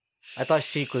 I thought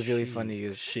Sheik was really fun to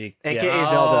use, Sheik. aka Yeah.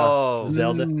 Zelda. Oh.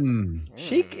 Zelda. Mm.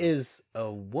 Sheik is a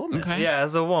woman. Okay. Yeah,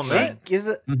 as a woman. Sheik is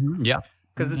it Yeah.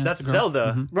 Because Yeah, that's it's a girl.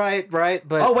 Zelda. Mhm. right?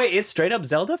 But Oh wait, it's straight up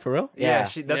Zelda for real? Yeah,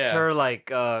 Yeah. that's Yeah. her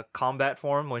like combat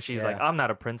form when she's like, Yeah. I'm not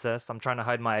a princess. I'm trying to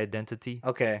hide my identity.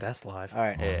 okay, That's live. all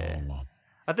right. Yeah. Oh.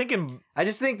 I think in I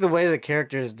just think the way the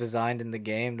character is designed in the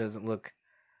game doesn't look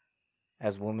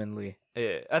as womanly.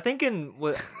 I think in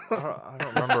what I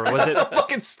don't remember. Was it? so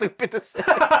fucking stupid to say.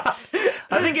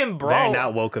 I think in Very Brawl.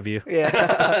 not woke of you.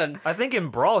 Yeah. I think in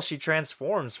Brawl she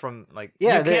transforms from like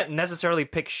Yeah, you they- can't necessarily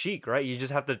pick Sheik, right? You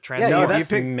just have to Yeah, transform. No, you that's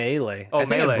pick- melee. Oh, I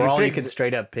think melee. In Brawl, You you pick can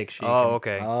straight up pick Sheik. Oh,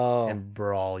 okay. Oh. And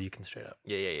Brawl, you can straight up.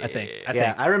 Yeah. I think. I yeah,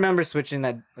 think. I remember switching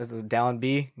that as a down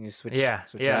B. You switch. Yeah,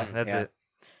 switch yeah, out. that's Yeah. it.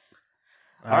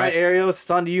 All right, Ariel, it's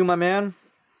on to you, my man.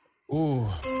 Ooh.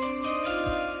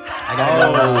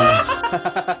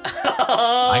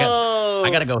 Oh. I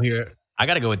gotta go here. I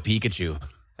gotta go with Pikachu.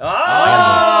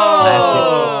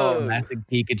 Oh. Classic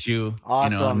Pikachu. You know,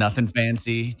 Awesome. nothing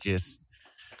fancy. Just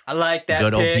I like that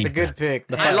Good old pick. It's a good pick.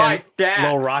 The I fucking like that.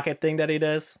 little rocket thing that he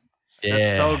does. yeah.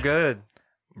 That's so good.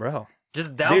 Bro. Just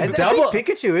Dude, down. I double- think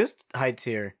Pikachu is high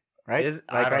tier, right? Is,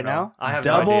 I like don't right know. now. I have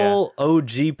no idea. Double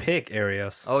OG pick,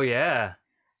 Arios. Oh yeah,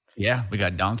 Yeah, we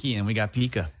got Donkey and we got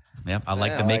Pika. Yep, I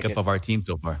like Yeah, the I like makeup it. of our team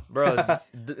so far. bro.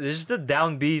 There's just a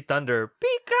down B Thunder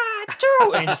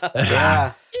Pikachu, and just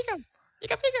Yeah.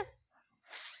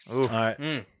 All right.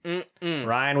 Mm.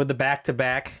 Ryan with the back to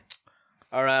back.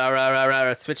 All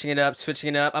right. Switching it up.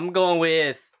 I'm going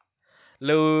with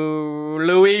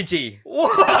Luigi. whoa.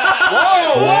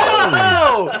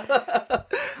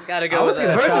 Gotta I go was with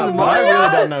gonna that. try I Mario. really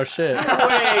don't know shit. Wait.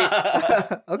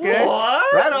 Okay. What?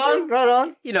 Right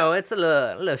on. You know, it's a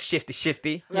little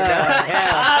shifty. You know?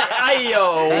 Yeah.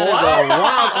 Ayo, That is what? a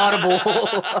wild audible.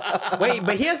 Wait,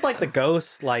 but he has like the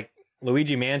ghost, like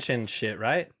Luigi Mansion shit,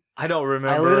 right? I don't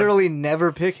remember. I literally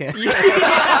never pick him.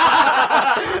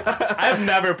 I've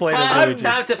never played as Time, Luigi.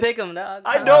 time to pick him, dog.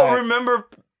 I don't Alright. remember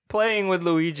playing with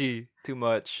Luigi too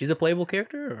much. He's a playable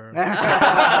character, or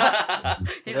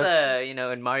He's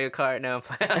in Mario Kart now.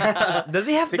 Does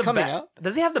he have Is it the coming bat? out?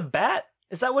 Does he have the bat?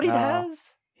 Is that what he No. has?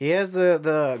 He has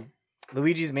the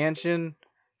Luigi's Mansion,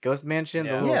 Ghost Mansion,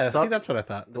 Yeah. the little yeah, suck, see, that's what I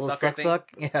thought. the little sucker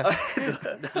suck thing? suck.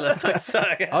 Yeah. This little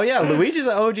suck. Oh yeah, Luigi's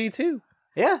an OG too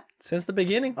Yeah. since the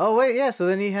beginning. Oh wait, yeah. So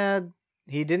then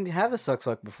he didn't have the suck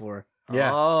suck before.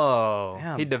 Yeah. Oh,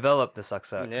 Damn. he developed the suck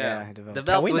suck. Yeah, he developed.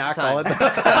 Can we with not the call time. it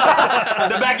that?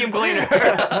 The vacuum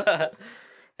cleaner.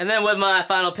 And then with my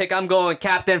final pick, I'm going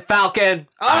Captain Falcon.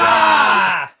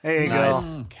 Ah! There you Nice.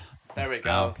 go. There we go.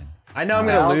 Falcon. I know I'm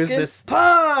gonna lose Falcon this.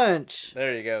 punch.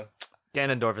 There you go.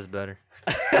 Ganondorf is better.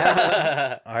 All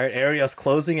right, Arios,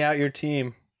 closing out your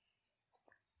team.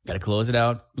 Got to close it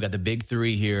out. We got the big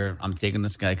three here. I'm taking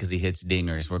this guy because he hits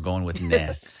dingers. We're going with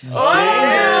Ness.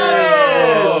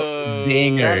 Oh!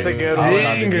 Dingers. That's a good All one.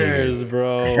 about the Dingers,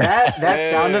 bro.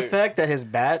 That sound effect that his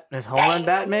home run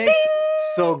bat makes,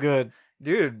 so good,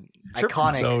 Dude,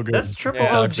 iconic. So good. that's triple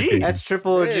Yeah. OG. That's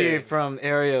triple OG Hey. from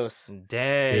Arios.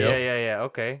 Dang. Yep. Yeah.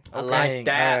 Okay. I like Dang,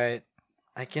 that.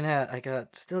 All right,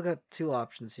 still got two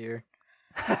options here.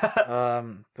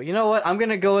 But you know what? I'm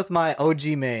gonna go with my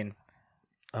OG main.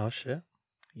 Oh shit.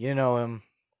 You know him,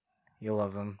 you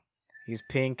love him. He's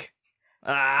pink.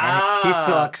 Ah, And he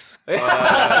sucks.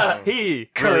 he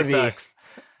Kirby. really sucks.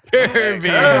 Kirby.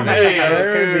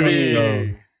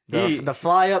 Kirby. The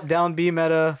fly up down B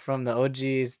meta from the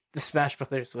OGs, the Smash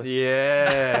Brothers was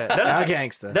Yeah, not that's,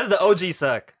 gangsta. that's the OG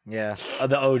suck. Yeah.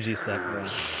 The OG suck, bro.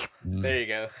 There you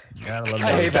go. You gotta love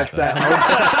I hate that that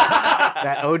stuff.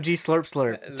 That OG slurp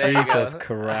slurp. There you Jesus go.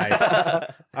 Christ. All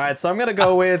right, so I'm gonna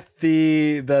go with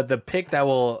the pick that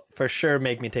will for sure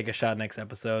make me take a shot next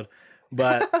episode.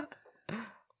 But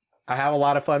I have a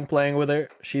lot of fun playing with her.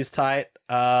 She's tight.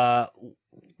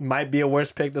 Might be a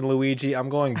worse pick than Luigi. I'm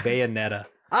going Bayonetta.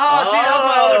 Oh, see, that was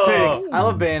my other Oh. pick. I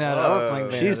love Bayonetta. I love playing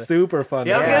Bayonetta. She's super fun.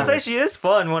 Yeah, I was Yeah. gonna say she is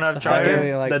fun when I've I tried her.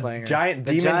 really like the playing her. giant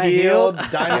The demon giant heel, heel.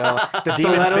 diamond, The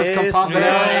demon stilettos come fist, popping Yeah,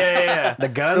 out. yeah, yeah. the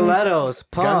guns. Stilettos,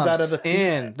 pumps out of the feet.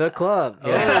 in the club. Oh,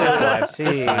 Yeah, that's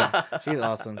she's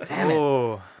awesome. Damn it,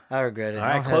 Oh, I regret it. All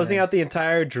right, closing out the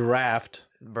entire draft.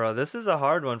 bro, this is a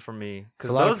hard one for me It's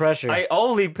a lot of pressure. I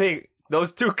only pick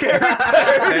those two characters.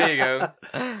 There you go.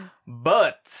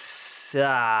 But Say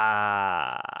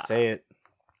it.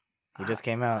 He just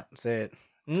came out. Say it.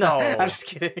 no, I'm just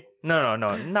kidding. no,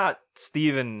 not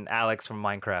Steve and Alex from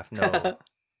Minecraft. No,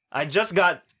 I just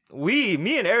got me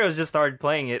and Arios just started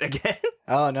playing it again.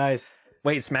 Oh, nice.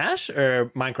 Wait, Smash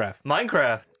or Minecraft?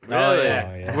 Minecraft. Oh, Really? yeah.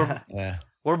 Oh, yeah. We're yeah.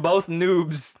 we're both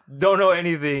noobs. Don't know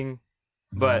anything,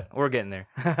 but we're getting there.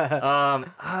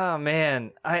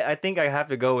 Man, I think I have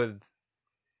to go with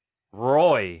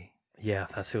Roy. Yeah,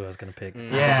 that's who I was gonna pick.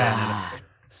 Mm. Yeah.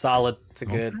 Solid. It's a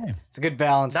good. Okay. It's a good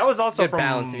balance. That was also Good from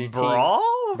balance of your team.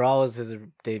 Brawl. Brawl was his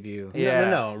debut. Yeah.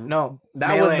 No. No,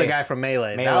 That was the Melee. guy from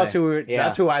Melee. That Melee. was who. Yeah.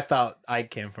 That's who I thought Ike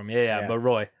came from. Yeah. Yeah. But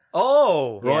Roy.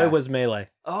 Oh. Roy Yeah. was Melee.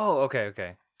 Oh. Okay.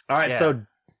 All right. Yeah. So,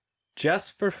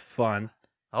 just for fun,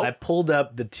 Oh. I pulled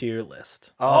up the tier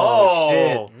list. Oh,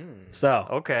 shit. Mm. So,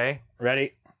 Okay.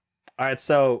 ready? All right.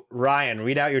 So, Ryan,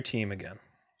 read out your team again.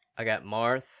 I got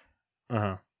Marth, Uh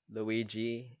huh.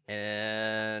 Luigi,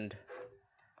 and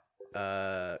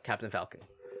Captain Falcon.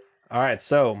 All right.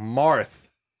 So, Marth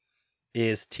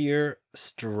is tier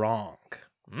strong.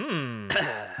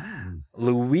 Mm.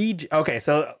 Luigi. Okay.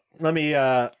 So, let me.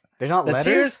 They're not The letters.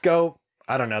 tiers go.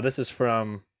 I don't know. This is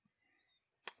from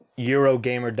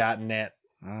Eurogamer.net.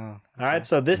 Oh, All right,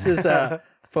 so this is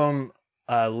from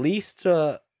least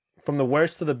from the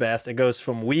worst to the best. It goes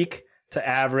from weak to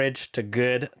average to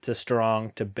good to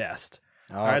strong to best.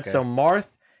 All right, so Marth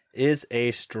is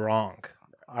a strong.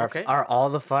 Okay. Are all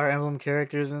the Fire Emblem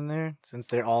characters in there? Since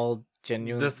they're all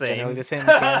genuinely The same. generally the same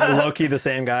mechanics? Low-key the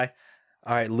same guy.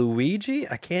 All right, Luigi,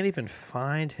 I can't even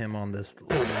find him on this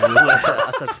That's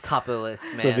list at the top of the list,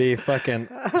 to man. be fucking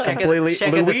Check completely. at the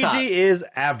top. Luigi is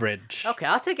average. Okay,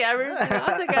 I'll take average.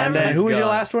 I'll take And then average. who was your gone.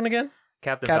 last one again?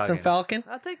 Captain Falcon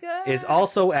I'll take is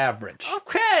also average.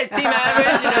 Okay, team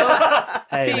average, you know.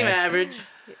 Hey, team man. average.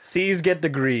 C's get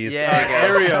degrees. Yeah,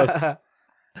 All right, Arios,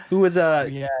 who was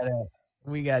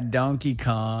We got Donkey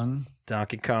Kong.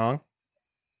 Donkey Kong.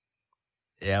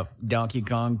 Yep, Donkey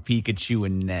Kong, Pikachu,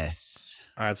 and Ness.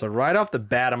 All right, so right off the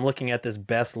bat, I'm looking at this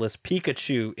best list.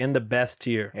 Pikachu in the best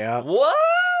tier. Yeah. What?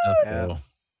 Yeah. Cool.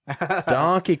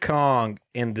 Donkey Kong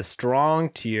in the strong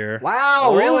tier.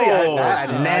 Wow, really? Oh. I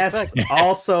did not Ness expect-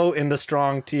 also in the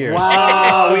strong tier.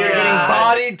 Wow, we are getting God.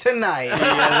 bodied tonight. Yes,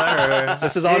 sir.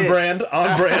 This is on Shit. brand.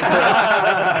 On brand. for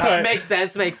us. All right, Makes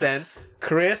sense. Makes sense.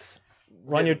 Chris,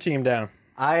 run your team down.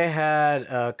 I had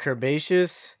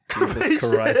Kerbaceous. Jesus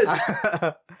Christ.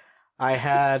 I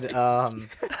had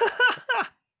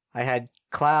I had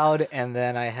Cloud, and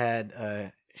then I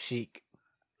had Sheik.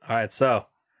 All right, so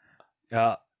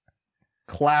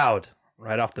Cloud,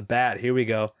 right off the bat. Here we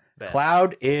go. Best.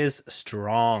 Cloud is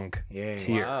strong. Yeah.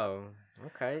 Tier. Wow.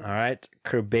 Okay. All right,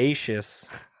 Kerbaceous.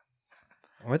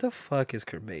 Where the fuck is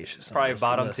Kerbaceous? on Probably this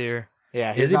bottom list? tier.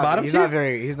 Yeah. Is he bottom He's tier? not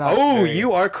very. He's not. Oh, very-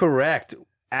 you are correct.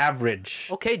 Average.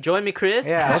 Okay, join me, Chris.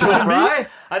 Yeah. Join That's me? right.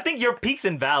 I think you're peaks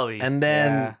and valley. And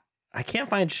then Yeah. I can't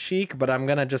find Sheik, but I'm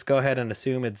gonna just go ahead and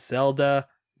assume it's Zelda.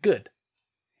 Good.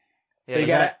 Yeah, So you Is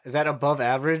got that, is that above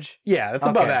average? Yeah, that's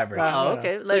Okay. above average. Oh,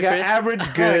 okay. So you Let got Chris. average,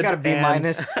 I good, got a B and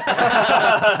minus.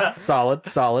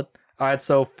 solid. All right,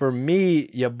 so for me,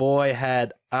 your boy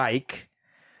had Ike.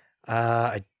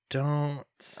 I don't.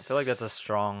 I feel like that's a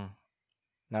strong.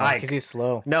 No, Ike. because he's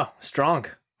slow. No, strong.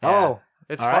 Oh,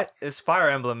 It's All right. it's Fire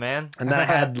Emblem, man. And then I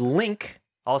had Link.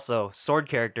 Also, sword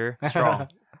character, strong.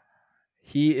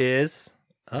 He is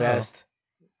best.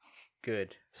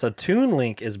 Good. So Toon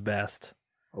Link is best,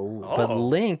 Oh, but Oh.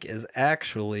 Link is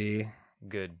actually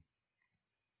Good.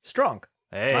 strong.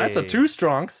 Hey. All right, so two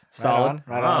strongs, solid.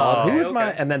 Right Oh. on. Solid. Who is Okay, my?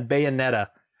 okay. And then Bayonetta.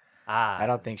 Ah, I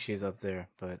don't think she's up there,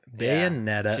 but Yeah.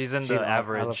 Bayonetta. she's in she's the I love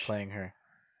average. playing her.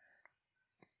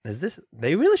 Is this?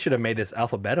 They really should have made this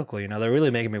alphabetical. You know, they're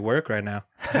really making me work right now.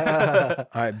 All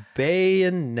right,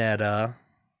 Bayonetta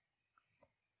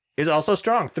is also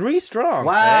strong. 3 strong.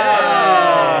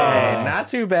 Wow. Hey, not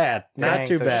too bad. Not Dang,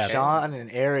 too so bad. Sean and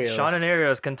Arios. Sean and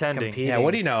Arios contending. Compete. Yeah, what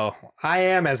do you know? I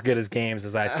am as good as games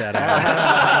as I said.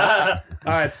 I was.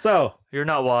 All right, so You're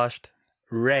not washed.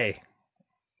 Ray,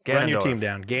 run your Ganondorf, team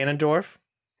down. Ganondorf.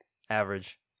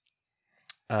 Average.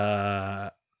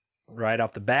 Right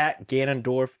off the bat,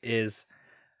 Ganondorf is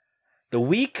the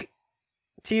weak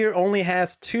tier only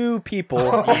has 2 people,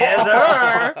 Yes,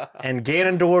 sir. and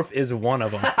Ganondorf is one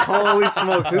of them. Holy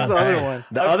smokes! Who's the other one?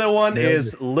 The other one Nailed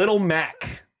is Little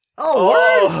Mac. Oh,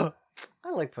 what? Oh,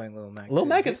 I like playing Little Mac. Little too.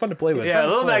 Mac is fun to play with. yeah, fun to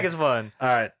Little Mac play. is fun. All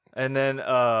right. And then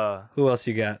Who else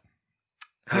you got?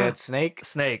 You got Snake.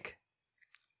 Snake.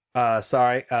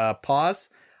 Sorry. Pause.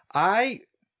 I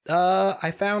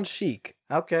found Sheik.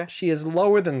 Okay. She is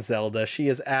lower than Zelda. She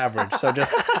is average. So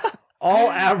just all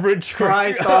average for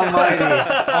Christ Almighty.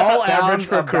 all average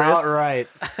Sounds for Chris. about right.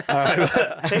 All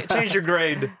right, Change your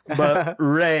grade. but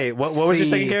Ray, what was your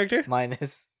second C character?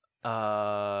 minus.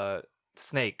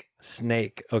 Snake.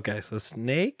 Snake. Okay, so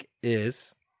Snake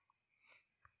is.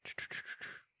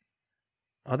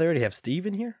 Oh, they already have Steve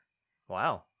in here.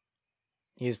 Wow.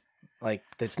 He's like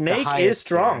the Snake is highest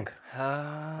strong. tier. Okay.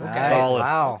 Alright, Solid.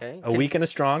 Wow. Okay. A weak and a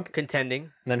strong. Contending.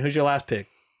 And then who's your last pick?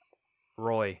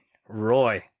 Roy.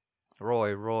 Roy.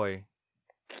 Roy.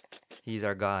 He's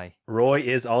our guy. Roy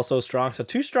is also strong. So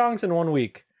 2 strongs in 1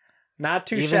 week. Not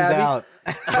too Evens shabby. out.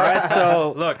 All right,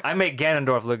 so Look, I make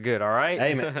Ganondorf look good. All right.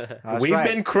 hey man, That's we've right.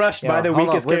 been crushed by Yo, the hold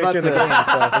weakest up, we're character in the about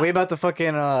game. So we about to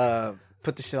fucking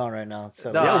put the shit on right now.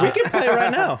 So No. yeah, we can play right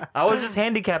now. I was just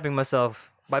handicapping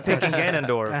myself by picking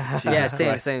Ganondorf. Yeah, Jesus same,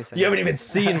 Christ. same, same. You haven't even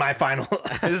seen my final.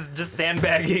 This is just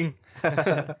sandbagging. All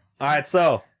right,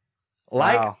 so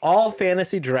like Wow. all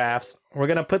fantasy drafts, we're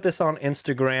gonna put this on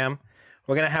Instagram.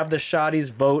 We're gonna have the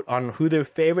shotties vote on who their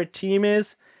favorite team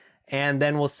is, and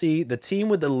then we'll see the team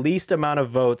with the least amount of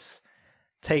votes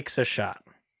takes a shot.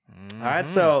 All right,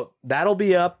 so that'll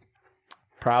be up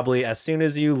probably as soon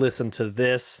as you listen to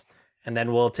this, and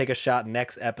then we'll take a shot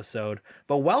next episode.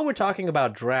 But while we're talking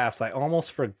about drafts, I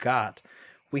almost forgot.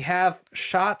 We have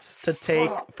shots to take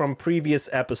from previous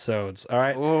episodes. All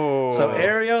right. Ooh. So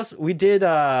Arios, we did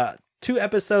 2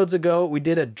 episodes ago, we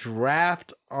did a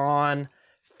draft on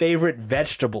favorite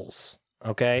vegetables.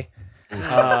 Okay.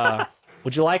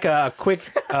 Would you like a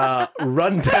quick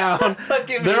rundown?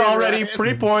 They're already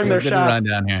pre-pouring their Good shots.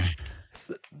 rundown here.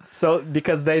 So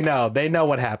because they know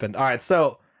what happened. All right.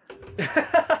 So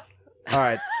all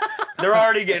right. They're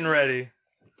already getting ready.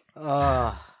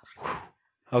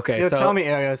 Okay. Yo, so tell me,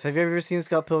 Arios, have you ever seen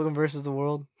Scott Pilgrim versus the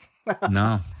World?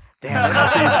 No.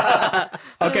 Damn.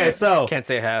 okay. So Can't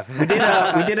say half. we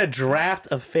did a draft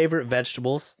of favorite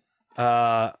vegetables.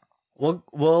 I'll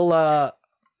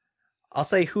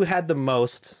say who had the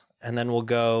most, and then we'll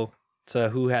go to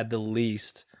who had the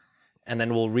least, and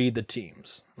then we'll read the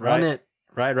teams. Right? Run it.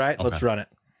 Right. Okay. Let's run it.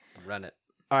 Run it.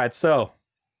 All right. So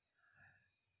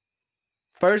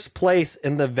first place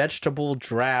in the vegetable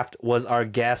draft was our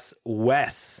guest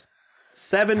Wes.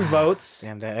 7 votes.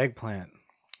 Damn, that eggplant.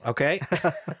 Okay.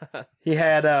 He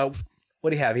had what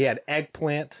do you have? He had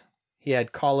eggplant. He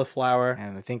had cauliflower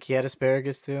And I think he had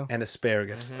asparagus too. and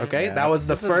asparagus. Mhm. Okay, Yeah, that was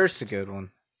the that's first a good one.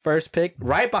 first pick.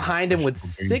 Right behind him with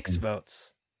 6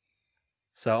 votes.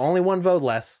 So only 1 vote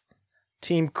less.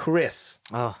 Team Chris.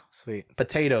 Oh, sweet.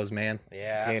 Potatoes, man.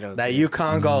 Yeah. Potatoes. That dude.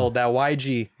 Yukon Gold, that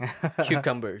YG.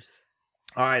 Cucumbers.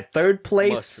 All right, third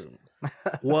place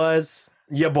Mushrooms. was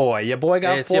your boy. Your boy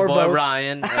got It's 4 your boy votes.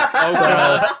 Ryan.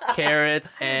 Okra, carrots,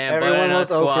 and Everyone butternut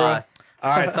loves okra. squash. All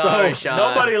right, Sorry, so Sean.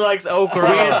 Nobody likes we okra.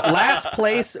 had last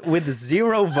place with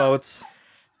 0 votes.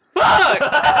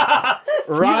 Fuck!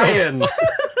 Ryan.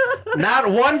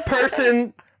 Not one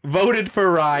person voted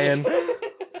for Ryan.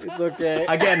 It's okay.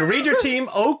 Again, read your team.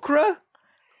 Okra.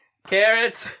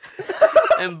 Carrots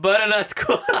and butternut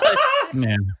squash.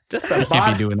 Man, Just you a can't be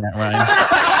bottom, doing that, Ryan.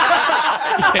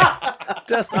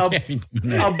 just Can't a be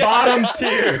doing that. bottom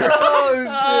tier.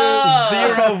 Oh,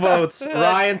 0 votes.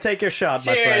 Ryan, take your shot,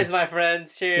 my Cheers, friend. my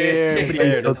friends. Cheers. Cheers. Nobody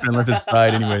Cheers. cares. Unless it's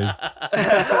fried, anyways.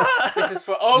 This is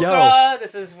for okra.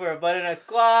 This is for butternut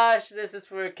squash. This is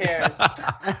for carrots.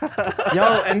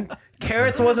 Yo, and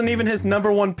carrots wasn't even his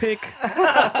number 1 pick.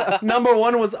 Number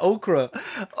 1 was okra.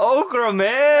 Okra,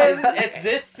 man. It's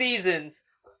this season's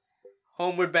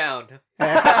Homeward Bound.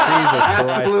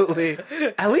 Absolutely.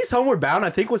 At least Homeward Bound, I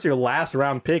think, was your last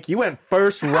round pick. You went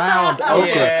first round okra.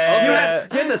 Yeah. You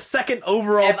had the second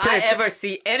overall If pick. I ever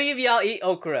see any of y'all eat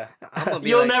okra, I'm gonna be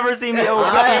You'll like, never see me I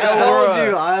eat told okra.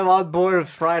 you I'm on board with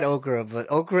fried okra, but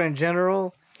okra in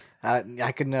general,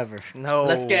 I could never. No.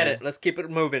 Let's get it. Let's keep it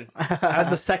moving. As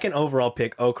the second overall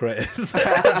pick, okra is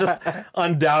just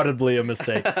undoubtedly a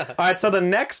mistake. All right, so the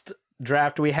next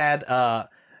draft we had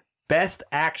best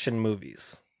action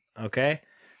movies. Okay,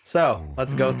 so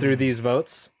let's go through these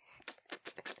votes.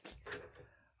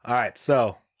 All right,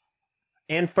 so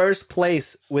in first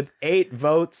place with 8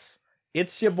 votes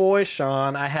it's your boy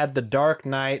Sean. I had The Dark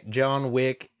Knight, John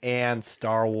Wick, and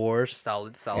Star Wars.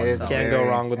 Solid, It solid, is solid. Can't go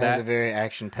wrong with That is that. a very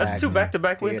action-packed. That's 2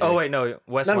 back-to-back wins. theater. Oh wait, no,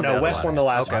 West won. No, the West other won the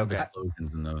last A lot one. of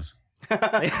explosions in those.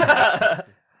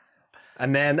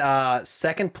 And then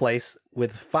second place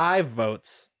with 5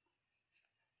 votes,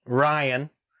 Ryan.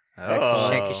 Oh.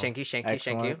 Shanky.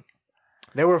 Excellent.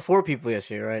 There were 4 people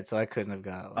yesterday, right? So I couldn't have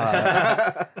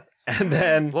got. And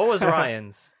then What was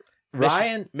Ryan's?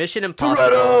 Ryan. Mission Impossible,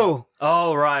 Toretto!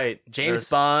 Oh right, James There's-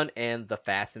 Bond, and The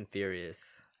Fast and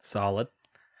Furious. Solid.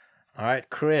 All right,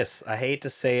 Chris, I hate to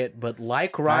say it, but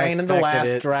like Ryan in the expected last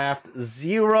it. draft,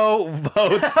 0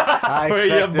 votes I for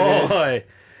your expected it. boy.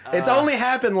 It's only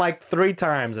happened like 3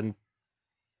 times, and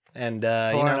you Pulling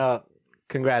know, up.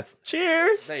 congrats.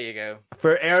 Cheers. There you go.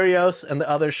 For Arios and the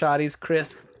other shotties,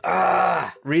 Chris,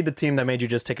 read the team that made you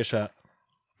just take a shot.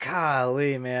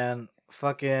 Golly, man.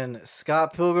 Fucking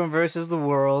Scott Pilgrim versus the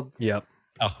World. Yep.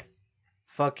 Oh,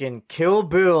 Fucking Kill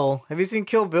Bill. Have you seen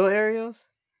Kill Bill, Arios?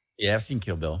 yeah, I've seen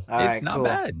Kill Bill. All It's right, not cool.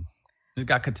 bad. It's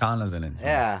got katanas in it. so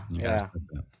Yeah, you gotta yeah. respect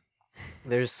that.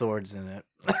 There's swords in it.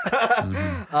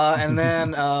 Mhm. And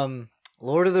then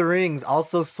Lord of the Rings,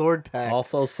 also sword pack.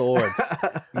 Also swords.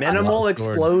 Minimal Sword.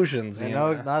 explosions. you You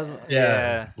know, know? not as,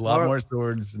 Yeah. A lot More- more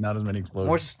swords, not as many explosions.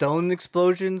 more stone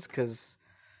explosions because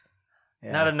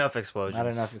Not enough explosions. Not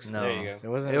enough No. explosions. There you go. There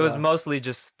wasn't. It was a lot- mostly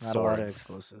just not swords. a lot of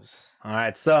explosives. All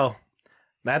right, so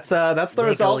that's the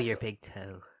results. big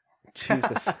toe.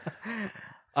 Jesus.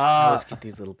 Let's get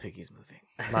these little piggies moving.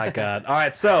 My God. All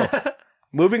right, so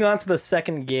moving on to the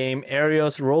second game.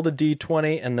 Arios, roll the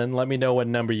D20 and then let me know what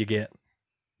number you get.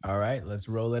 All right, let's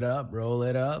roll it up,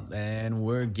 and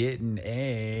we're getting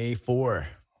a 4.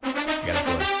 We got a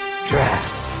 4.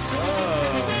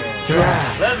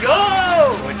 Let's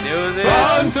go. We're doing this.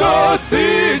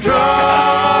 Fantasy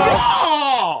draft!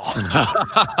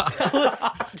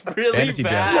 Really Fantasy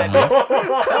bad. draft.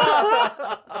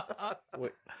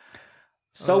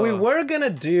 So we were going to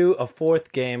do a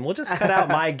 4th game. We'll just cut out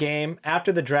my game.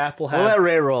 After the draft, we'll We'll let have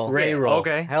Ray roll. Ray roll.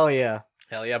 Okay. Hell yeah.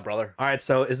 Hell yeah, brother. All right,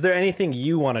 so is there anything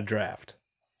you want to draft?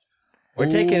 We're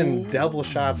taking double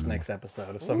shots next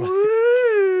episode. If somebody...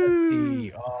 Let's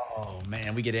see. Oh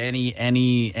man, we get any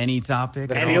topic.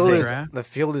 The at field all? is Draft? the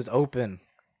field is open.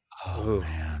 Oh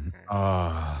man.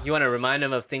 Oh. You want to remind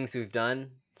them of things we've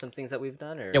done? Some things that we've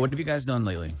done? Or Yeah, what have you guys done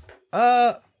lately?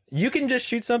 You can just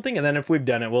shoot something, and then if we've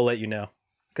done it, we'll let you know.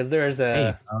 Because there's a...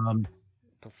 Hey,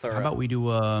 plethora. how about we do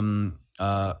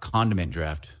condiment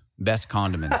draft? Best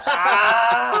condiments.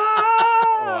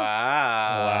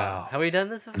 Wow. Have we done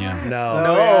this before? Yeah. No.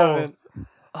 No, we haven't.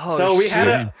 Oh, So we had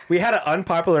shit. we had an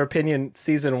unpopular opinion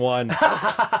season 1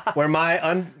 where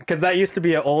because that used to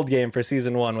be an old game for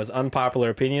season 1 was unpopular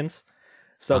opinions.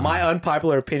 So my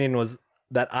unpopular opinion was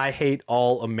that I hate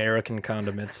all American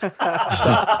condiments. So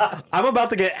I'm about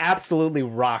to get absolutely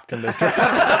rocked in this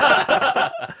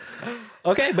draft.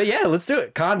 Okay, but yeah, let's do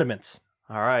it. Condiments.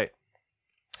 All right.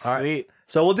 All right. Sweet.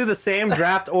 So we'll do the same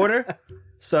draft order.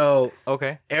 So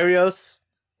Okay. Arios,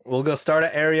 we'll go start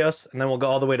at Arios, and then we'll go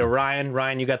all the way to Ryan.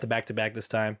 Ryan, you got the back-to-back this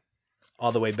time.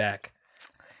 All the way back.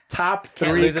 Top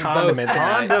Can't 3 lose them both. condiments.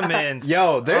 Condiments.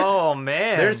 Yo, there's- Oh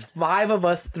man. There's 5 of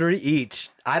us, 3 each.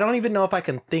 I don't even know if I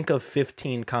can think of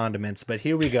 15 condiments, but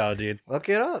here we go, dude. Look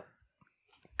it up.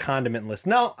 Condiment list.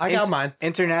 No, I got mine. 'Cause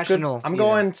International. I'm even,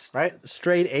 going right.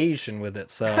 straight Asian with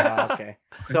it, so Okay.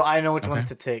 So I know which ones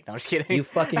to take. No, I'm just kidding. you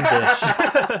fucking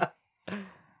bitch.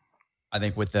 I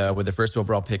think with the first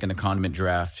overall pick in the condiment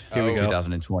draft, Here we go.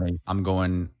 2020, I'm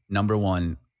going number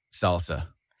 1 salsa.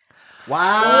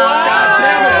 Wow.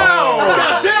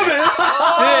 God damn it!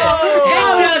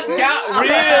 It just got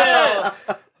real.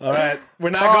 All right, we're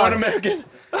not going American.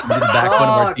 You're the backbone of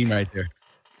our Fuck. team right there.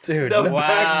 Dude, The no-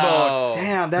 Wow.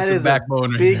 Damn, that The is a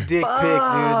backbone right big there. dick pick, dude.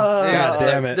 God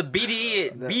damn it. The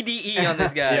BDE on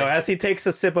this guy. Yo, as he takes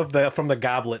a sip of from the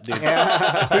goblet, dude,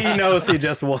 Yeah. he knows he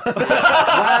just won.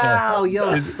 Wow,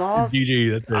 yo, sauce. GG,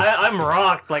 that's it. I'm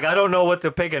rocked. Like I don't know what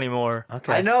to pick anymore.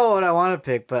 Okay. I know what I want to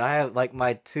pick, but I have like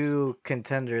my 2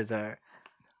 contenders are.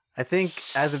 I think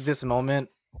as of this moment,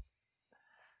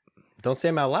 Don't say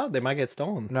them out loud; they might get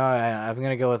stolen. no, I'm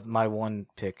gonna go with my 1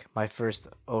 pick, my first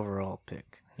overall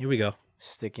pick, Here we go.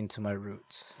 sticking to my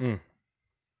roots. Mm.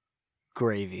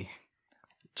 Gravy.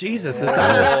 Jesus, is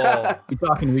that? we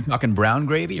talking brown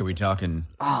gravy or we talking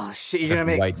Oh shit! You're Got gonna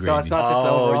make white so it's gravy. not just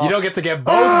Oh, overall. you don't get to get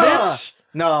both, Ah! bitch.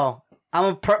 No,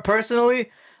 I'm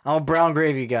personally, I'm a brown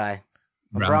gravy guy.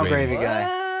 Brown gravy guy.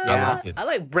 I Yeah. like it. I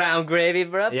like brown gravy,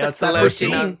 bro. Yeah, Put it's that the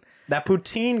lotion poutine, on. that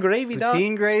poutine gravy, dog.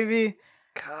 Poutine gravy,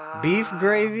 beef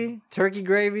gravy, turkey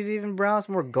gravy's even brown. It's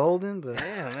more golden, but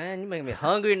Damn, man, you making me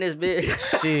hungry in this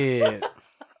bitch. shit.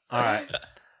 All right.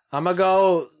 I'm gonna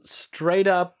go straight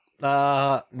up.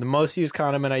 The most used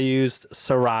condiment I used,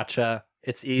 sriracha.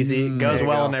 It's easy. It goes there you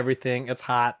well go. on everything. It's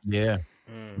hot. Yeah.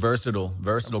 Versatile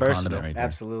condiment right there.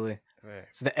 Absolutely. Right.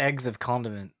 It's the eggs of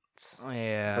condiments. Oh,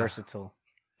 yeah. Versatile.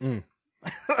 Mm.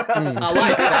 I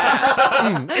like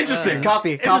that. Interesting.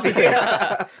 Copy.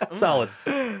 Solid.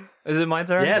 Is it my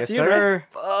turn? Yeah, Yes, it's you, sir.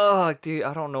 Fuck, dude.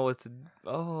 I don't know what to.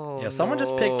 Oh. Yeah, someone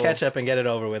just pick no. ketchup and get it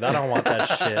over with. I don't want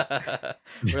that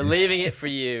shit. We're leaving it for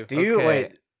you. Do you Okay.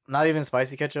 wait? Not even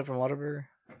spicy ketchup from Whataburger?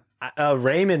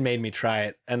 Raymond made me try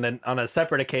it, and then on a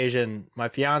separate occasion, my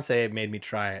fiance made me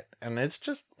try it, and it's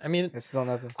just, I mean, It's still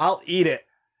nothing. I'll eat it,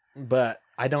 but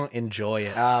I don't enjoy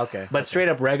it. Ah, okay. But straight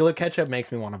up regular ketchup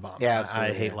makes me want to vomit. Yeah, I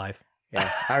absolutely, hate yeah. life.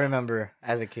 Yeah, I remember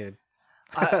as a kid.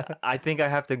 I think I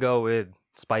have to go with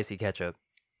spicy ketchup.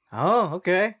 Oh,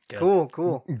 okay. Good.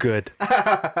 Cool. Good.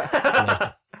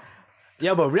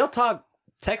 Yeah, but real talk,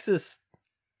 Texas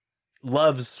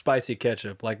loves spicy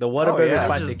ketchup. Like the Whataburger yeah.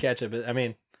 spicy ketchup. I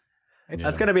mean, It's-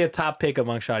 that's gonna be a top pick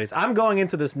among shotties. I'm going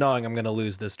into this knowing I'm gonna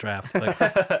lose this draft. Like,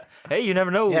 Hey, you never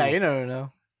know. Yeah, you never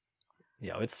know.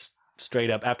 yo, it's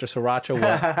straight up after sriracha.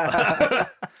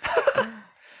 What?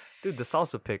 Dude, the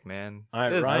salsa pick, man. All right,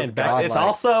 It's- Ryan. that's Back. godlike.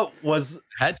 Salsa was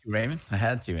I had to, Raymond. I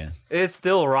had to, man. It's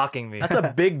still rocking me. that's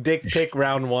a big dick pick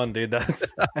round one, dude. That's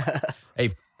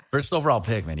First overall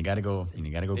pick, man. You gotta go.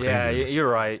 You gotta go crazy. Yeah, you're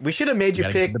right. we should have made you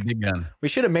gotta pick. get the big gun. We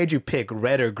should have made you pick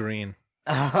red or green.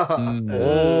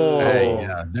 Oh. Hey,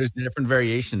 yeah. There's different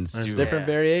variations There's too. different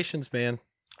Yeah. variations, man.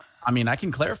 I mean, I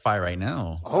can clarify right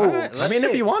now. Oh, Alright, I mean,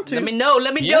 if you want to. Let me know.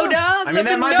 Let me know, dog. I mean,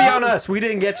 that might be on us. We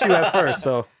didn't get you at first,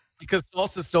 so Because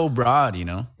salsa's so broad, you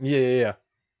know. yeah.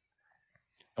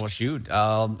 Well, shoot.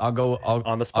 I'll go.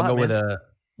 On the I'll spot, go with man.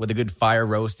 a good fire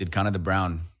roasted, kind of the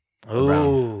brown.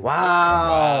 Ooh,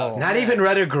 wow. not even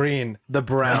red or green, the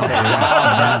brown.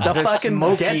 Brown. the The fucking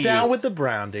smoky. get down with the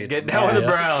brown, dude. Get down with the Yeah.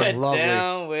 brown. Get Lovely.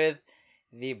 down with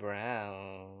the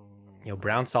brown. Yo,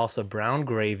 brown salsa, brown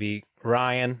gravy.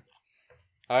 Ryan,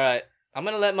 All right, I'm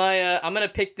gonna let my I'm gonna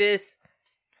pick this,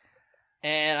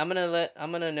 and I'm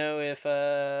gonna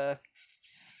know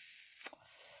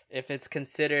if it's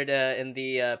considered in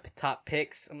the top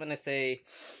picks. I'm gonna say,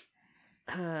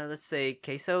 let's say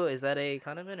queso. Is that a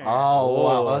condiment? Or... Oh,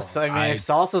 wow. Oh, So, I mean, I- if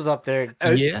salsa's up there,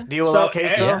 Yeah. do you allow so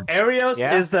queso? Arios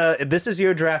Yeah. is this is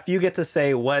your draft. You get to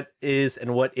say what is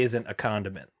and what isn't a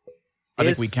condiment. I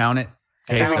think Is- we count it.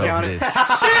 I think we Queso count it it. is.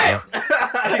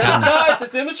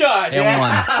 It's in the chart. And one.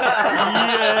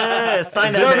 Yeah,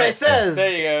 sign that. Survey back. says.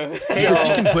 There you go. You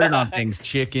can put it on things,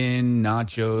 chicken,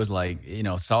 nachos, like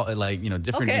salt, like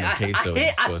different Okay, queso.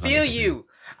 I goes on feel different you.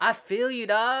 I feel you,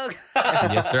 dog. things.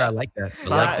 Yes, sir. I like that. I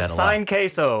like that a lot. Sign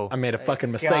queso. I made a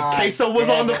fucking mistake. God Queso was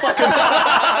on the damn. fucking.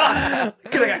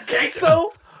 Cause I got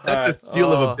queso. That's a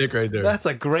steal of Oh. a pick right there. That's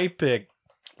a great pick.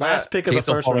 Last pick of the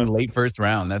Queso first falling round. late first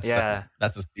round. That's Yeah.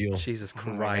 that's a steal. Jesus Oh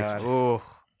my Christ. God. Ooh.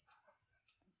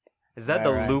 Is that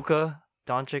All the right. Luka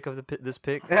Doncic of this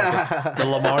pick? The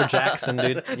Lamar Jackson,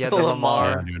 dude. Yeah, the Yeah,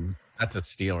 Lamar. dude. That's a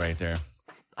steal right there.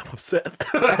 I'm upset.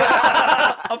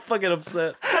 I'm fucking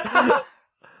upset. All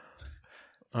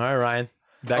right, Ryan.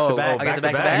 Back to back. I got the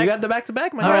back to back. You got the back to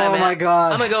back, man. All right, Oh man. my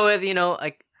God. I'm gonna go with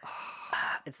like.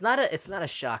 It's not a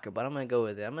shocker, but I'm gonna go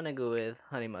with it. I'm gonna go with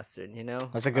honey mustard.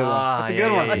 That's a good one. Ah, That's a yeah,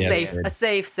 good one. A yeah.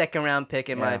 safe second round pick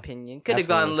in my Yeah. opinion. Could have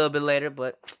gone a Absolutely. little bit later,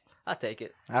 but I'll take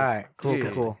it. All right. Cool.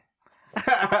 Dude. Cool.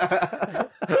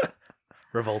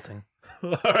 Revolting.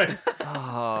 All right.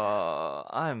 Oh,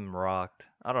 I'm rocked.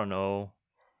 I don't know.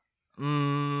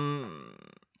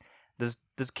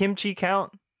 Does kimchi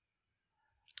count?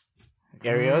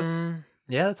 Arios?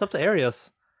 Yeah, it's up to Arios.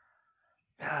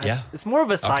 Yeah. It's more of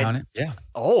a I'll side. count it. Yeah,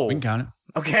 Oh, we can count it.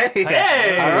 Okay.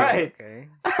 Hey! All right. Okay.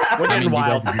 We're I getting mean, you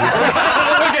wild. got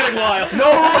We're getting wild.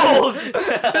 No rules.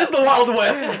 This is the Wild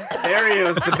West.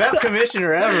 Arios, the best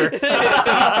commissioner ever.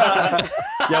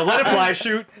 Yo, let it fly.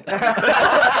 Shoot.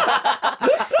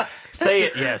 say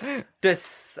it. Yes.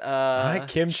 Does right,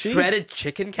 kimchi. shredded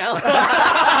chicken count?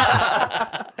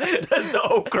 Does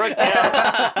okra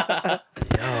count?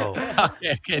 Yo.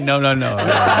 Okay, no. No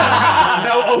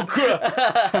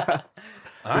okra.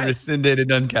 We rescinded. It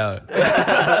doesn't count.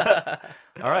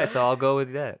 All right, so I'll go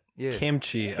with that. Yeah.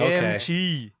 Kimchi. Okay.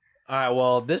 Kimchi. All right.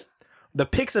 Well, the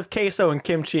picks of queso and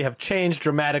kimchi have changed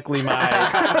dramatically my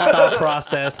thought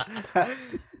process.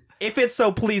 If it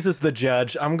so pleases the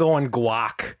judge, I'm going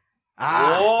guac.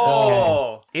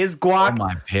 Oh. Is Oh, guac?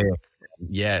 my pick.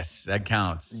 Yes, that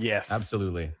counts. Yes.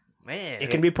 Absolutely. Man. It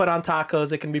can be put on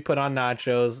tacos. It can be put on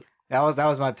nachos. That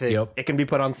was my pick. Yep. It can be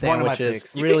put on One of my sandwiches.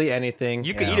 picks. You Really anything.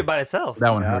 You could Yeah. eat it by itself.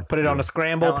 That one Yeah. hurt. Put it on a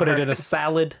scramble. That Put one it in a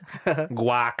salad.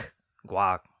 Guac.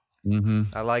 Guac. Mm-hmm.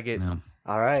 I like it. Yeah.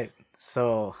 All right.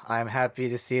 So I'm happy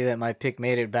to see that my pick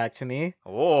made it back to me.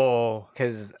 Whoa.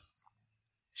 Because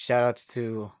shout outs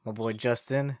to my boy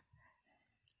Justin,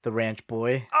 the ranch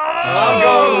boy. I'm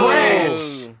going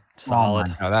ranch.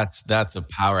 Solid. Oh, that's a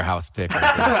powerhouse pick.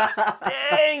 Right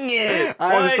Dang it!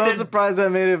 I'm Why so did- surprised I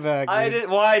made it back. I dude. did.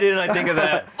 Why didn't I think of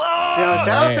that? Yo, shout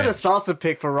out to the Ranch. salsa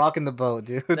pick for rocking the boat,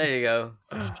 dude. There you go.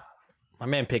 My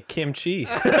man picked kimchi.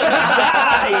 I'm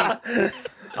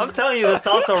telling you, the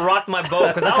salsa rocked my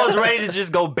boat because I was ready to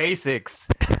just go basics.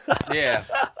 Yeah.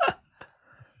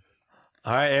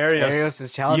 All right, Arios. Arios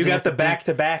is challenging You got us the to think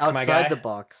back-to-back, my guy. outside the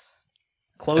box.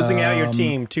 Closing out your Um,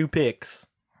 team, 2 picks.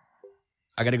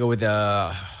 I gotta go with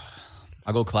I'll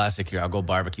go classic here. I'll go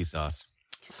barbecue sauce.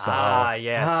 Solid.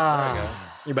 Yes.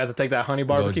 Ah. You about to take that honey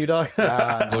barbecue, dog? Go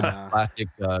Nah.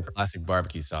 classic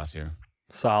barbecue sauce here.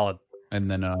 Solid. And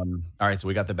then all right, so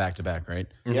we got the back to back, right?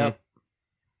 Yep.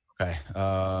 Okay.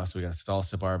 So we got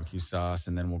salsa barbecue sauce,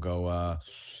 and then we'll go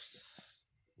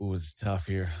ooh, it's tough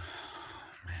here.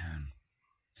 Man.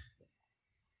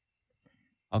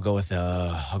 I'll go with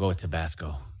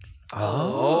Tabasco.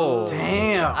 Oh,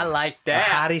 Damn. I like The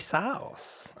that. hottie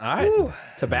sauce. All right.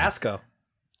 Tabasco.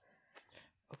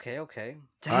 Okay, okay.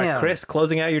 Damn. All right, Chris,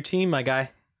 closing out your team, my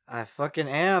guy. I fucking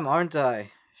am, aren't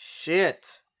I?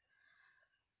 Shit.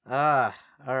 All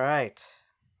right.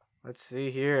 Let's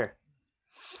see here.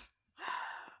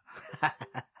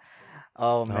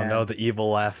 Oh man. Oh no, the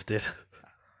evil laugh did.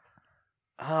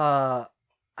 I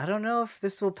don't know if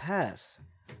this will pass.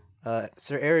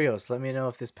 Sir Arios, let me know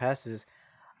if this passes.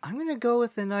 I'm gonna go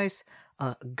with a nice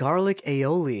garlic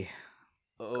aioli.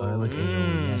 Garlic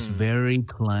aioli, yes, very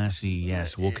classy.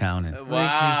 Yes, we'll count it.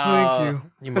 Wow. Thank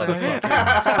you. You motherfucker.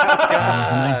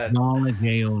 God. Garlic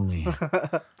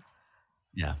aioli.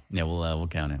 Yeah, we'll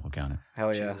count it. We'll count it.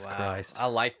 Hell yeah. Jesus Christ. I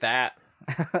like that.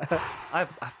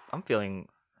 I'm feeling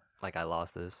like I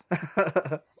lost this.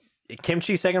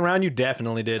 Kimchi second round, you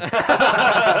definitely did.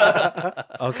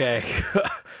 Okay.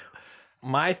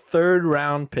 My third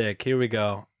round pick. Here we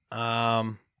go.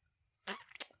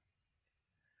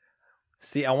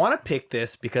 See, I want to pick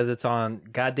this because it's on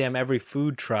goddamn every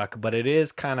food truck, but it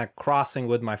is kind of crossing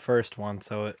with my first one,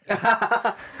 so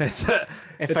it's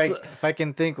if I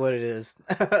can think what it is.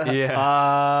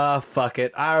 Yeah. fuck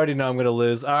it. I already know I'm gonna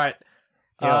lose. All right.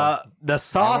 Yo, The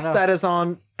sauce know. that is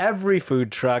on every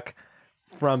food truck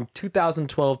from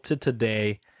 2012 to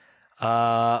today.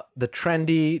 The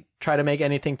trendy, try to make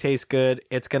anything taste good.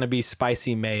 It's gonna be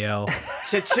spicy mayo,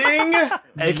 Cha-ching!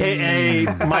 aka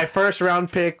my first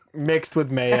round pick mixed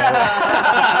with mayo.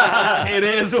 It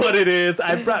is what it is.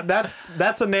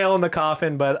 That's a nail in the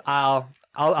coffin, but I'll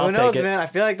Who knows, take it. man? I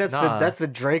feel like Nah. that's the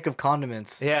Drake of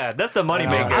condiments. Yeah, that's the money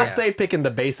maker. I'll stay picking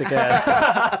the basic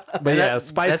ass. But yeah,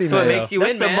 spicy That's mayo. what makes you That's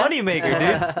win, the man. money maker, dude.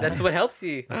 That's what helps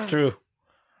you. It's true.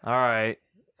 All right.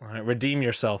 All right, redeem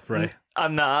yourself, Ray.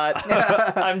 I'm not.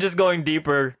 I'm just going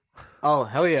deeper. Oh,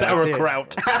 hell yeah. let's hear it.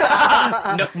 Sauerkraut.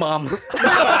 Nook mom.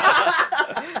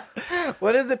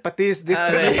 What is it, patis? Dude?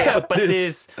 Yeah, but it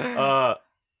is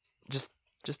just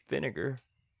vinegar.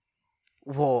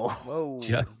 Whoa. Whoa.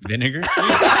 Just vinegar.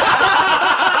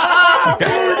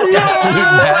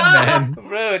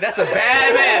 Bro, that's a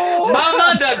bad man.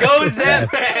 Mama da goes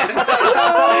that man.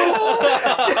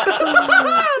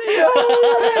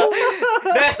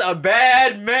 That's a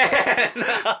bad man.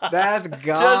 That's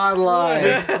godlike.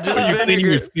 Just Are you cleaning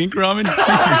your sink ramen?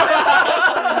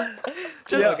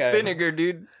 Just Okay. vinegar,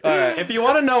 dude. All right. If you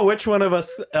want to know which one of us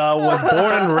was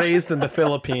born and raised in the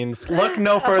Philippines, look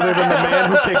no further than the man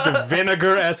who picked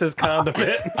vinegar as his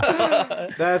condiment.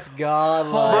 That's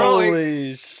godlike.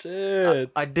 Holy shit.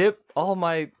 I dip all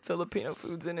my Filipino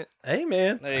foods in it. Hey,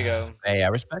 man. There you go. Hey, I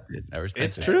respect it.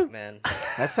 It's it. true. Man.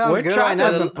 That sounds We're good trying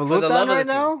right now. for Some the- for the pulutan love of right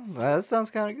the now. That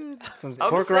sounds kind of good. Some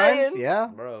I'm pork rinds. saying. Yeah.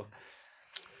 Bro.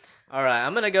 All right,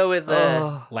 I'm going to go with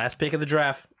Last pick of the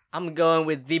draft. I'm going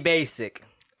with the basic.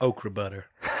 Okra butter.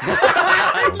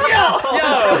 I'm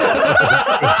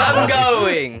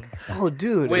going Oh,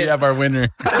 dude. We have our winner.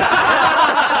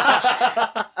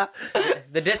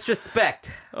 the disrespect.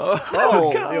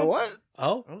 Oh, yo, what?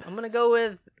 Oh, I'm going to go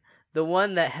with the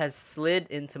one that has slid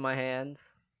into my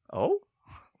hands. Oh,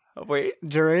 wait.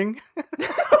 During?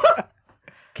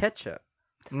 Ketchup.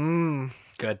 Mmm.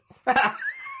 good.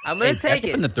 I'm going to take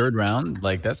in it. the third round.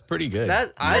 Like that's pretty good.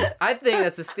 That I think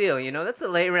that's a steal. You know, that's a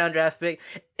late round draft pick.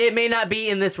 It may not be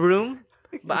in this room,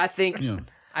 but I think Yeah.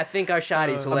 our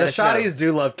shotties will The let us know. shotties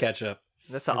do love ketchup.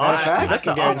 That's an Is that a offshoot. fact? That's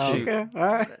an offshoot. Okay,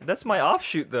 all right. That's my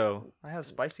offshoot, though. I have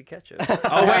spicy ketchup.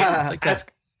 Oh, wait.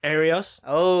 Ask Arios.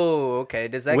 Oh, okay.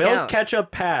 Does that Will count?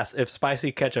 ketchup pass if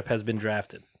spicy ketchup has been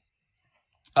drafted?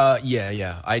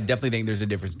 Yeah. I definitely think there's a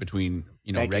difference between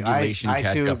Thank you. regulation, I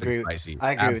too ketchup, agree. and spicy.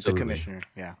 I agree with the Absolutely. commissioner.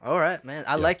 Yeah. All right, man.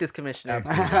 I like this commissioner.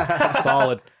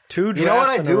 Solid. 2 drafts You know what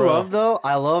I in a do row. love though?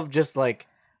 I love just like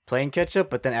plain ketchup,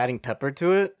 but then adding pepper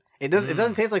to it. It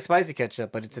doesn't taste like spicy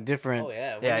ketchup, but it's a different. Oh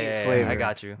yeah. Yeah. flavor. I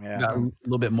got you. Yeah. Got a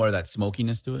little bit more of that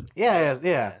smokiness to it. Yeah.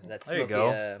 That's There you smoky,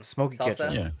 go. Smoky salsa.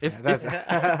 ketchup. Yeah. If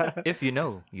That's- if you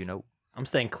know, you know. I'm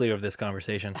staying clear of this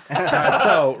conversation. All right,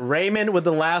 so Raymond with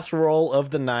the last roll of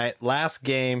the night, last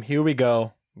game. Here we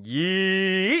go.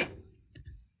 Yeet.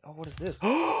 Oh, what is this?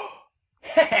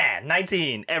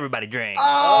 19. Everybody drink. my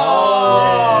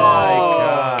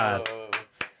God.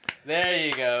 There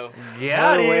you go.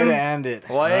 Got What a way him. to end it.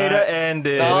 Way to end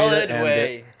it. Solid end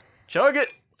way. Chug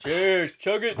it. Cheers.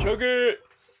 Chug it. Chug it.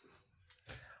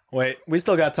 Wait, we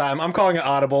still got time. I'm calling it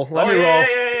audible. Let Oh, me yeah, roll.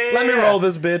 yeah, Let me yeah. roll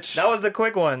this bitch. That was the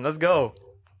quick one. Let's go.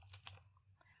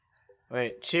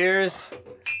 Wait. Cheers. To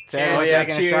Cheers. everyone Yeah,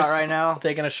 taking cheers. a shot right now.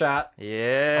 Taking a shot.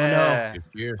 Yeah.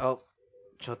 Cheers. Oh,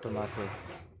 chotomate.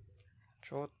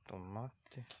 Chotomate.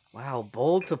 Wow,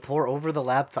 bold to pour over the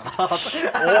laptop. You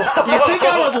think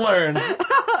I would learn?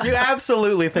 You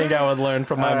absolutely think I would learn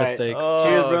from my All right. mistakes.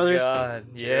 Cheers, brothers. God.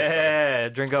 Yeah.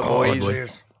 Drink up, Oh, boys.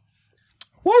 boys.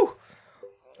 Woo!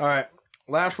 All right,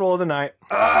 last roll of the night.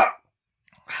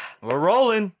 We're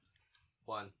rolling.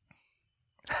 One.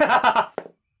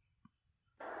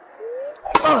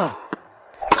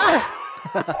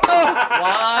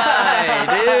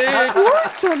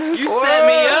 Why, dude? You set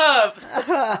me up.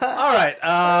 All right,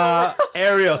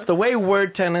 Arios. The way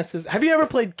word tennis is. Have you ever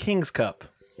played King's Cup?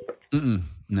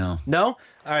 No. No. All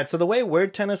right. So the way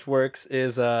word tennis works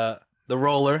is the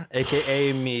roller,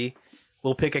 aka me,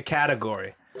 will pick a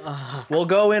category. We'll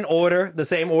go in order, the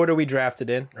same order we drafted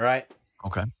in. All right.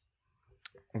 Okay.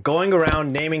 Going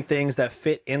around naming things that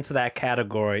fit into that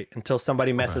category until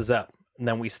somebody messes up. And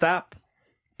then we stop,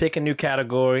 pick a new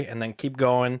category, and then keep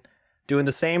going, doing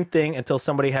the same thing until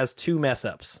somebody has 2 mess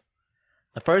ups.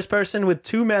 The first person with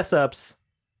 2 mess ups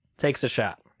takes a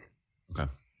shot. Okay.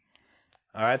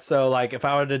 All right. So, like, if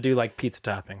I were to do like pizza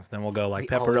toppings, then we'll go like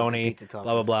We all love the pepperoni, pizza blah,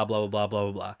 blah, toppings. blah, blah, blah, blah,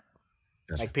 blah, blah.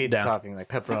 Like pizza Down. topping, like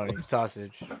pepperoni,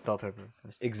 sausage, bell pepper.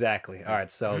 Exactly. All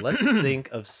right. So let's think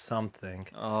of something.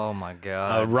 Oh my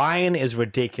god. Ryan is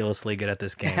ridiculously good at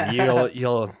this game.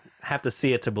 You'll have to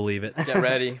see it to believe it. Get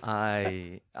ready.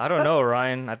 I don't know,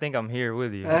 Ryan. I think I'm here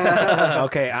with you.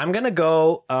 Okay, I'm gonna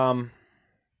go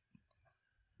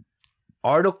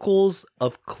articles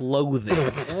of clothing.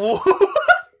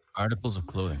 Articles of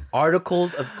clothing.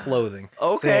 Articles of clothing.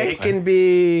 Okay. It can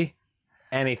be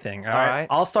anything. All All right. right.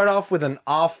 I'll start off with an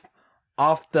off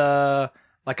the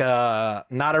like a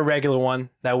not a regular one.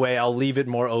 That way I'll leave it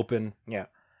more open. Yeah.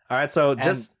 All right. So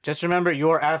And just remember,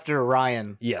 you're after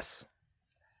Ryan. yes.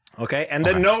 Okay, and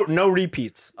then no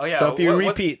repeats. Oh, yeah, So if you what-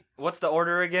 repeat, What's the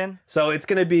order again? so it's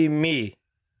gonna be me,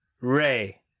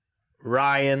 Ray,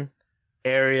 Ryan,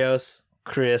 Arios,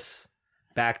 Chris,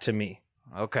 back to me.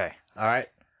 Okay. All right.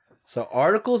 So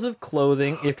articles of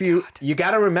clothing. If you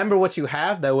got to remember what you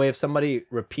have. That way, if somebody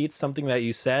repeats something that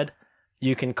you said,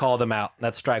 you can call them out.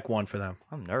 That's strike 1 for them.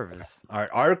 I'm nervous. All right.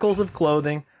 Articles of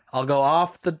clothing. I'll go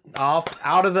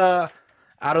out of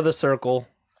the circle.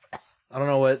 I don't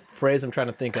know what phrase I'm trying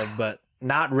to think of, but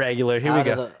not regular. Here we Out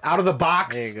of go. the- Out of the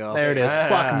box. There you go. There it is. Ah.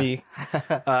 Fuck me.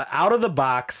 Out of the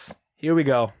box. Here we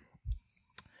go.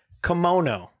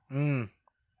 Kimono.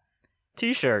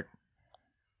 T-shirt.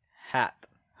 Hat.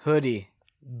 Hoodie.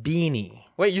 Beanie.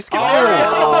 Wait, you skipped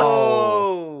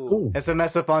Oh. It's a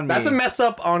mess up on me. That's a mess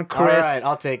up on All Chris. right,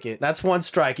 I'll take it. That's 1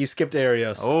 strike. You skipped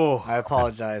Arios. Oh. I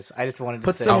apologize. I just wanted to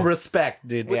Put say. some respect,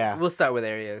 dude. Yeah. We'll start with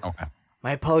Arios. Okay.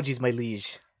 My apologies, my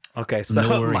liege. Okay, so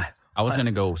No worries. I was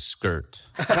gonna go skirt.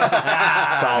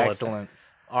 solid. Excellent.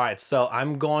 All right, so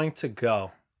I'm going to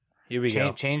go. Here we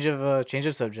go. Change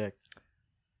of subject.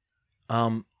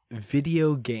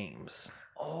 Video games.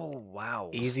 Oh wow.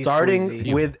 Easy. Starting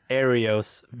squeezy. with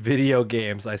Arios, video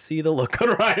games. I see the look on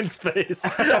Ryan's face.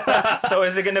 So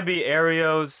is it gonna be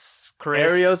Arios,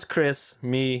 Chris? Arios, Chris,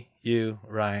 me, you,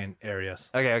 Ryan, Arios.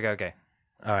 Okay.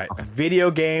 All right,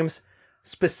 video games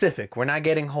specific. We're not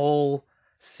getting whole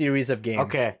series of games.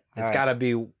 Okay, It's all right. got to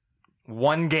be,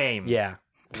 One game. yeah,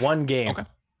 1 game. Okay.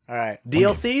 All right.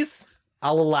 DLCs,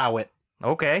 I'll allow it.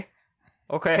 Okay.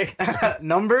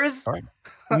 Numbers. All right.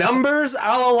 Numbers,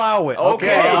 I'll allow it.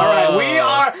 Okay. All right. We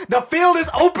are. The field is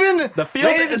open. The field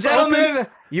Ladies and is gentlemen, open.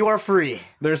 you are free.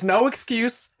 There's no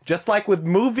excuse. Just like with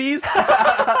movies,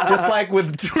 just like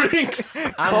with drinks,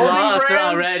 I'm clothing lost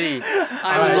brands. already. All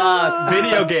I'm right, lost.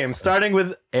 Video games, starting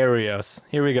with Arios.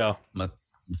 Here we go. Let's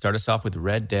start us off with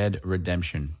Red Dead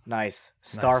Redemption. Nice.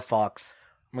 Star Nice. Fox.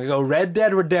 I'm gonna go Red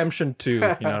Dead Redemption 2. You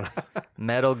know,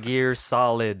 Metal Gear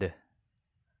Solid.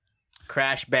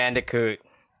 Crash Bandicoot.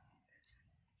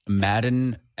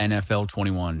 Madden NFL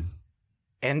 21.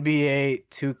 NBA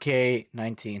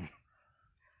 2K19.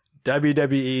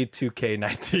 WWE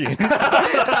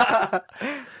 2K19.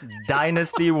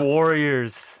 Dynasty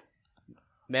Warriors.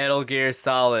 Metal Gear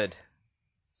Solid.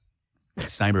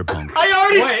 Cyberpunk. I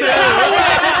already said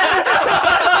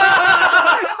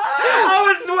I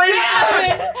was waiting. I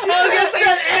was gonna say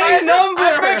any number. I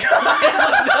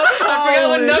forgot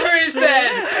what number he said.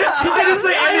 He didn't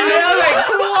say any Alex.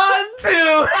 1, 2.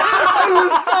 I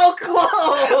was so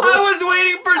close. I was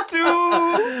waiting for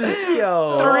 2.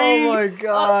 Yo. 3. Oh my I'm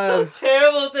god. so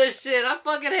terrible at this shit. I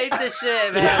fucking hate this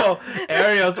shit, man. Yo,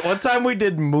 Arios, one time we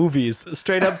did movies.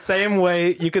 Straight up, same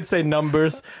way. You could say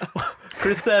numbers.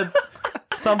 Chris said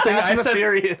something. Fast I and the said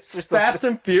Furious or something. Fast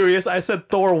and Furious. I said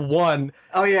Thor 1.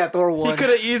 Oh yeah, Thor 1. He could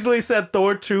have easily said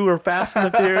Thor 2 or Fast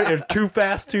and the Furious or Too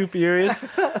Fast, Too Furious.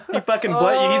 He fucking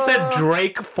He said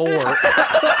Drake 4.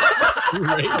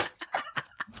 Drake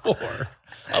 4.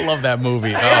 I love that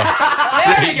movie. Oh.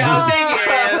 There you go. Thank you,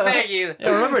 man. Thank you.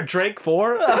 Yeah, remember Drake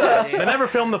 4? Yeah, They never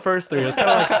filmed the first 3. It was kind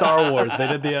of like Star Wars. They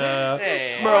did the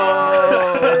Hey.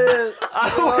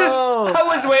 I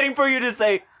was waiting for you to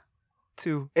say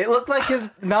 2. It looked like his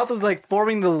mouth was like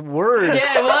forming the word.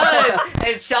 Yeah, it was.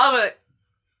 And Shama.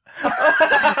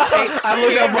 I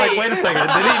looked up like, wait a second,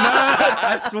 did he not?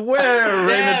 I swear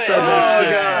Raymond said that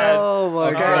shit. Oh my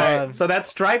Okay, god. so that's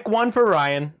strike 1 for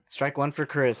Ryan. Strike 1 for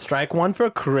Chris. Strike 1 for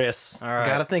Chris. All right.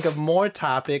 Gotta think of more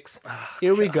topics.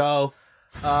 Here we go.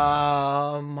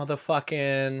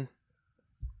 Motherfucking.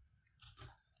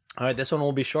 All right, this one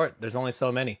will be short. There's only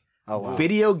so many. Oh wow.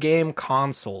 Video game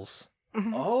consoles.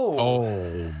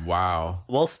 Oh, wow.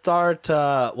 We'll start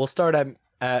at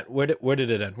where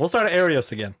did it end? We'll start at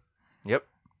Arios again. Yep.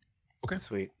 Okay.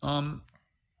 Sweet.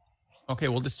 Okay,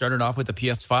 we'll just start it off with the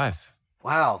PS5.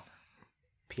 Wow.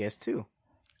 PS2.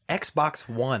 Xbox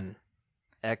One.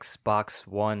 Xbox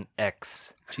One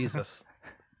X. Jesus.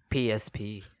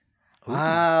 PSP.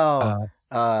 Wow.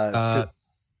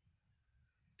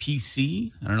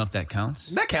 PC. I don't know if that counts.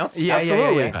 That counts. Yeah,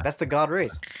 absolutely. yeah. That's the God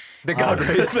race. The God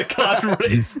race. The God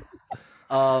race.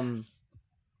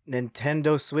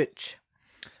 Nintendo Switch.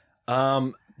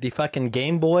 The fucking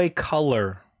Game Boy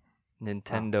Color.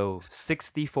 Nintendo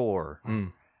 64.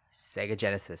 Sega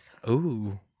Genesis.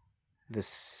 Ooh. The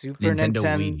Super Nintendo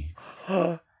Nintendo.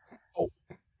 Wii.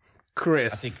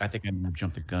 Chris. I think I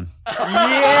jumped the gun.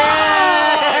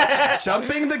 Yeah!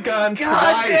 Jumping the gun.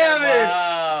 God twice. damn it!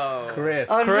 Wow. Chris.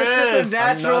 It's a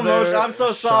natural another motion. I'm so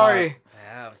shot. sorry.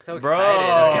 Yeah, I'm so Bro.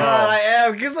 excited. God, I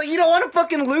am. Because like you don't want to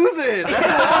fucking lose it.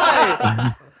 That's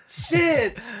why.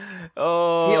 Shit.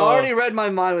 Oh. He already read my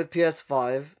mind with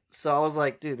PS5, so I was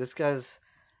like, dude,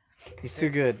 he's too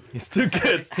good. He's too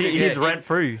good. He's rent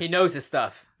free. He knows his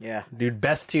stuff. Yeah. Dude,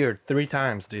 best tier 3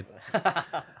 times, dude.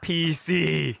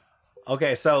 PC.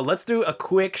 Okay, so let's do a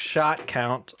quick shot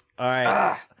count. All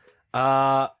right.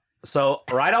 So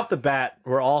right off the bat,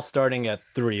 we're all starting at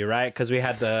 3, right? Because we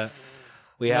had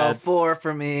 4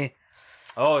 for me.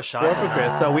 Oh, shot. 4 for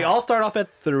Chris. So we all start off at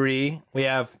 3. We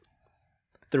have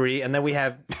 3, and then we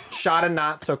have shot and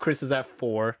not. So Chris is at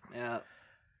 4. Yeah.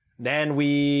 Then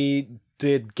we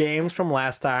did games from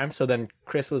last time. So then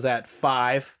Chris was at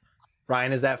 5.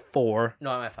 Ryan is at 4.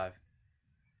 No, I'm at 5.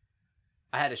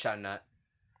 I had a shot nut.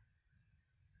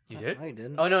 You did? No, you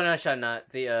didn't. Oh no, not shot nut.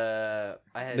 I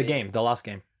had The game, the lost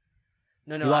game.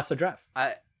 No, You lost the draft.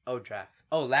 draft.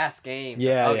 Oh, last game.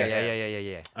 Yeah,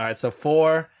 Okay, Yeah. All right, so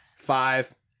 4,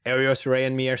 5. Arios, Ray,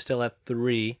 and me are still at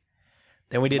 3.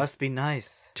 Then we did Must be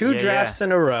nice. 2 Yeah, drafts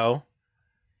in a row.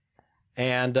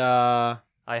 And I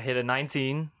hit a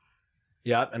 19.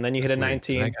 yep, and then you hit a Sweet.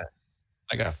 19.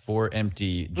 I got 4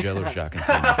 empty Jello shot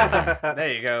containers. right here.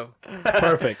 There you go.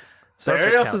 Perfect. So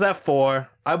Perfect Arios counts. is at 4.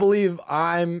 I believe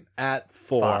I'm at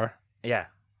 4. 5. Yeah,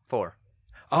 4.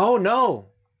 Oh no.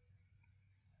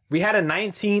 We had a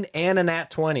 19 and a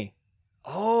nat 20.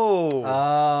 Oh.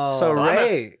 Oh. so so I'm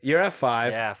Ray, you're at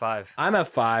 5. yeah, 5. I'm at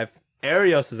 5.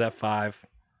 Arios is at 5.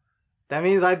 that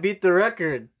means I beat the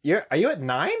record. Are you at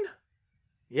 9?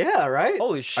 Yeah, right?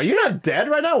 Holy shit. Are you not dead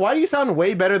right now? Why do you sound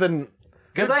way better than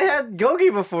Because I had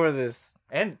Gogi before this.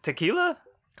 And tequila?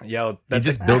 Yo, You that's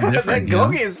just build That different. You know?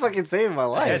 Gogi is fucking saving my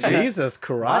life. Jesus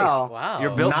Christ. Wow. Wow.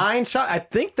 You're built- 9 shot. I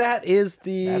think that is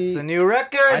the That's the new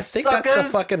record, I think suckers.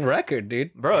 that's the fucking record,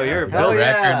 dude. Bro, you're Hell Build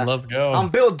yeah. record. Let's go. I'm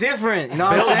built different. You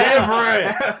know Built what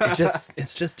I'm saying?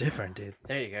 It's just different, dude.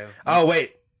 There you go. Oh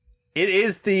wait. It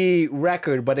is the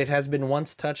record, but it has been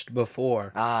once touched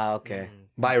before. Ah, okay.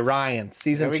 by Ryan.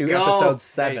 Season There we 2, go. episode There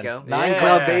 7. you go. 9 Yeah.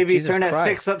 Club, baby. Jesus Turn that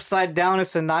Christ. 6 upside down.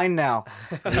 It's a 9 now.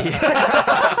 All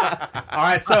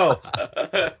right, so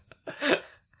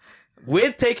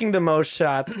with taking the most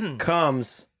shots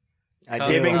comes I Come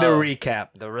do. giving the Oh. recap.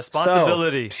 The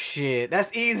responsibility. Shit,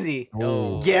 that's easy.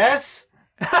 Oh. Yes.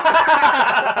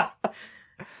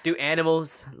 Do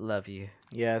animals love you?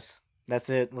 Yes. That's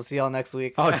it. We'll see y'all next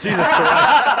week. Oh, Jesus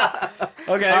Christ.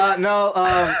 Okay. No.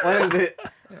 What is it?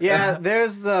 Yeah,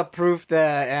 there's proof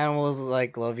that animals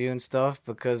like love you and stuff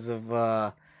because of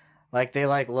like they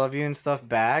like love you and stuff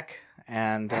back,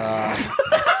 and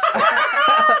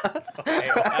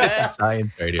That's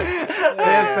science right here.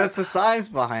 that's the science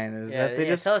behind it. Is Yeah, that they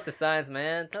just tell us the signs,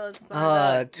 man. Tell us the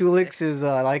signs. 2 licks is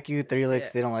I like you, 3 licks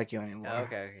Yeah. they don't like you anymore. Oh,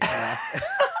 okay.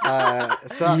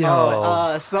 Some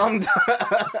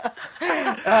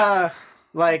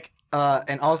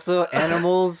and also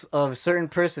animals of certain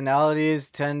personalities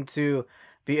tend to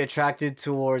be attracted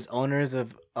towards owners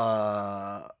of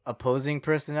opposing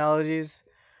personalities.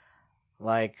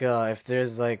 Like if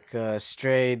there's like a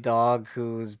stray dog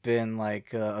who's been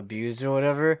like abused or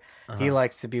whatever, he Uh-huh.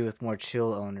 likes to be with more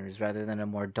chill owners rather than a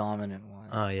more dominant one,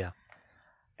 Oh, yeah.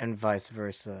 and vice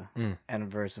versa, Mm. and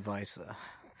vice versa.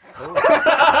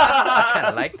 I kind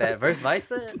of like that. Verse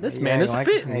Visa. This Yeah, man you is like-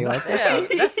 spitting. you like Yeah,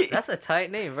 that's a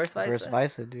tight name. Verse Visa. Verse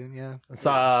Visa, dude. Yeah. It's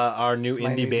our new It's my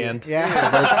indie new band. dude.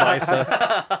 Yeah. Verse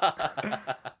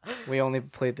Visa. We only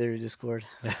played through Discord.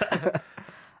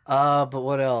 But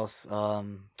what else?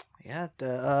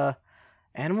 The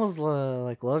animals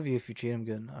like love you if you treat them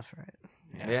good enough, right?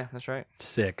 Yeah, that's right.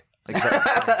 Sick.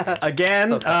 Exactly.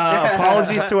 Again,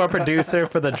 apologies to our producer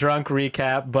for the drunk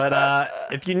recap, but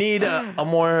if you need a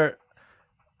more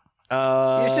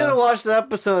You should have watched the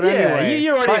episode yeah, anyway.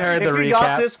 you already heard the If you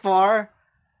got recap. this far,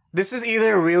 this is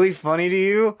either really funny to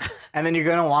you, and then you're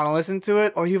gonna want to listen to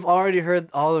it, or you've already heard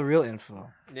all the real info.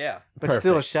 Yeah. But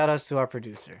still, Perfect. shout outs to our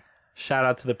producer. shout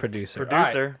out to the producer. All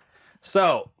right. Producer.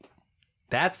 So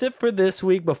that's it for this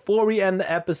week. Before we end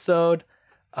the episode,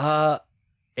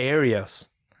 Arios,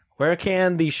 where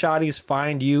can the shotties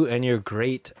find you and your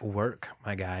great work,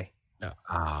 my guy?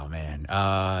 Oh man,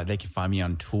 they can find me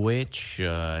on Twitch,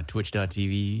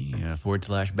 twitch.tv //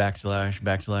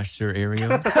 Sir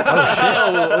Arios.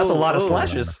 That's a lot of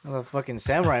slashes. A fucking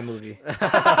samurai movie.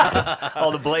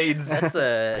 All the blades. That's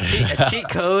a cheat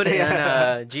code in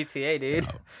GTA, dude.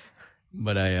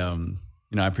 But I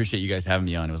I appreciate you guys having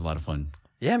me on. It was a lot of fun.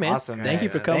 Yeah, man. Awesome. Thank you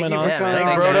for man. coming Thank you on. for Yeah, coming man. on.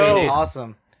 Thanks, Brodo. dude.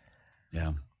 Awesome.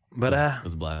 Yeah, But it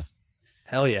was a blast.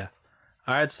 hell yeah.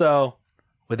 All right, so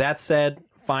with that said,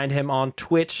 find him on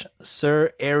Twitch,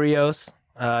 Sir Arios.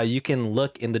 You can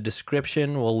look in the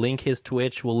description. We'll link his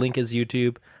Twitch. We'll link his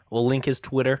YouTube. We'll link his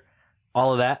Twitter.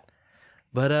 All of that.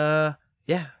 But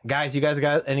yeah, guys, you guys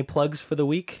got any plugs for the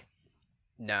week?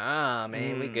 Nah,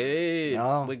 man, we good.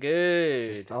 No. We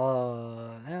good. Just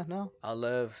no. I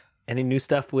love. Any new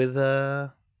stuff with I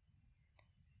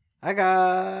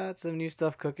got some new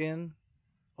stuff cooking,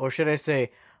 or should I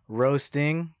say,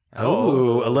 roasting. a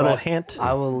little but hint.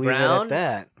 I will leave Brown? it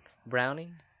at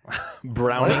Browning.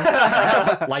 Browning.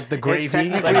 that. Like the gravy.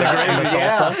 Technically, Like the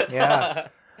salsa. yeah.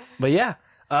 But yeah,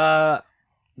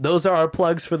 those are our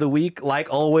plugs for the week.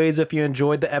 Like always, if you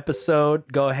enjoyed the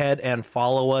episode, go ahead and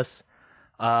follow us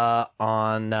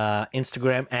on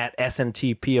Instagram at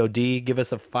SNTPOD. Give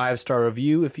us a 5-star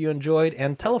review if you enjoyed,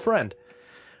 and tell a friend.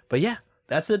 But yeah,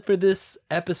 that's it for this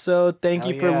episode. Thank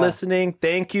Hell you for yeah. listening.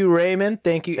 Thank you, Raymond.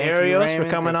 Thank you, Thank you, Arios, for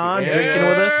Raymond. coming Thank on, you, drinking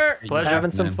with us, Pleasure.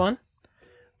 having some Man. fun.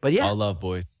 But yeah, All love,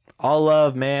 boys. all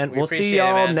love, man. We We'll see appreciate it,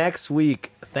 y'all man. next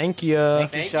week. Thank you.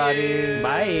 Thank you, Thank Shotties. you.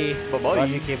 Bye. Bye-bye. Love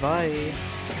you, okay, bye.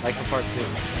 Like for part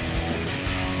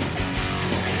 2.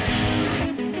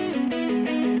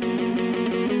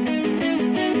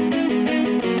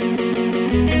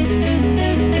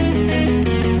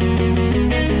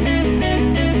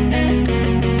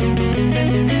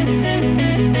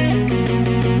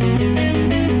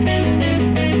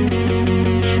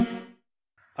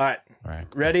 All right, All right.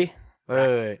 ready?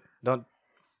 Wait. Don't.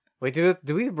 Wait, do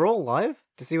we roll live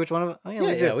to see which one of? Oh,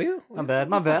 yeah, we do. My bad.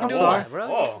 My bad. I'm Do sorry. it, bro.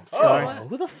 Whoa. Sorry.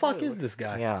 Who the fuck is this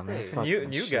guy? Yeah, man. Hey, fuck New this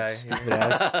new shit, guy. Stupid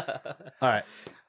ass. All right.